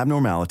vision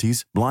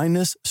abnormalities,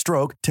 blindness,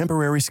 stroke,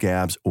 temporary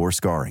scabs, or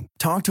scarring.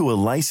 Talk to a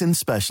licensed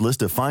specialist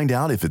to find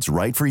out if it's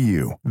right for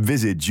you.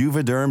 Visit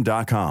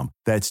Juvederm.com.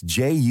 That's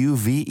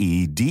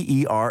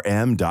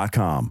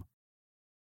Juvederm.com.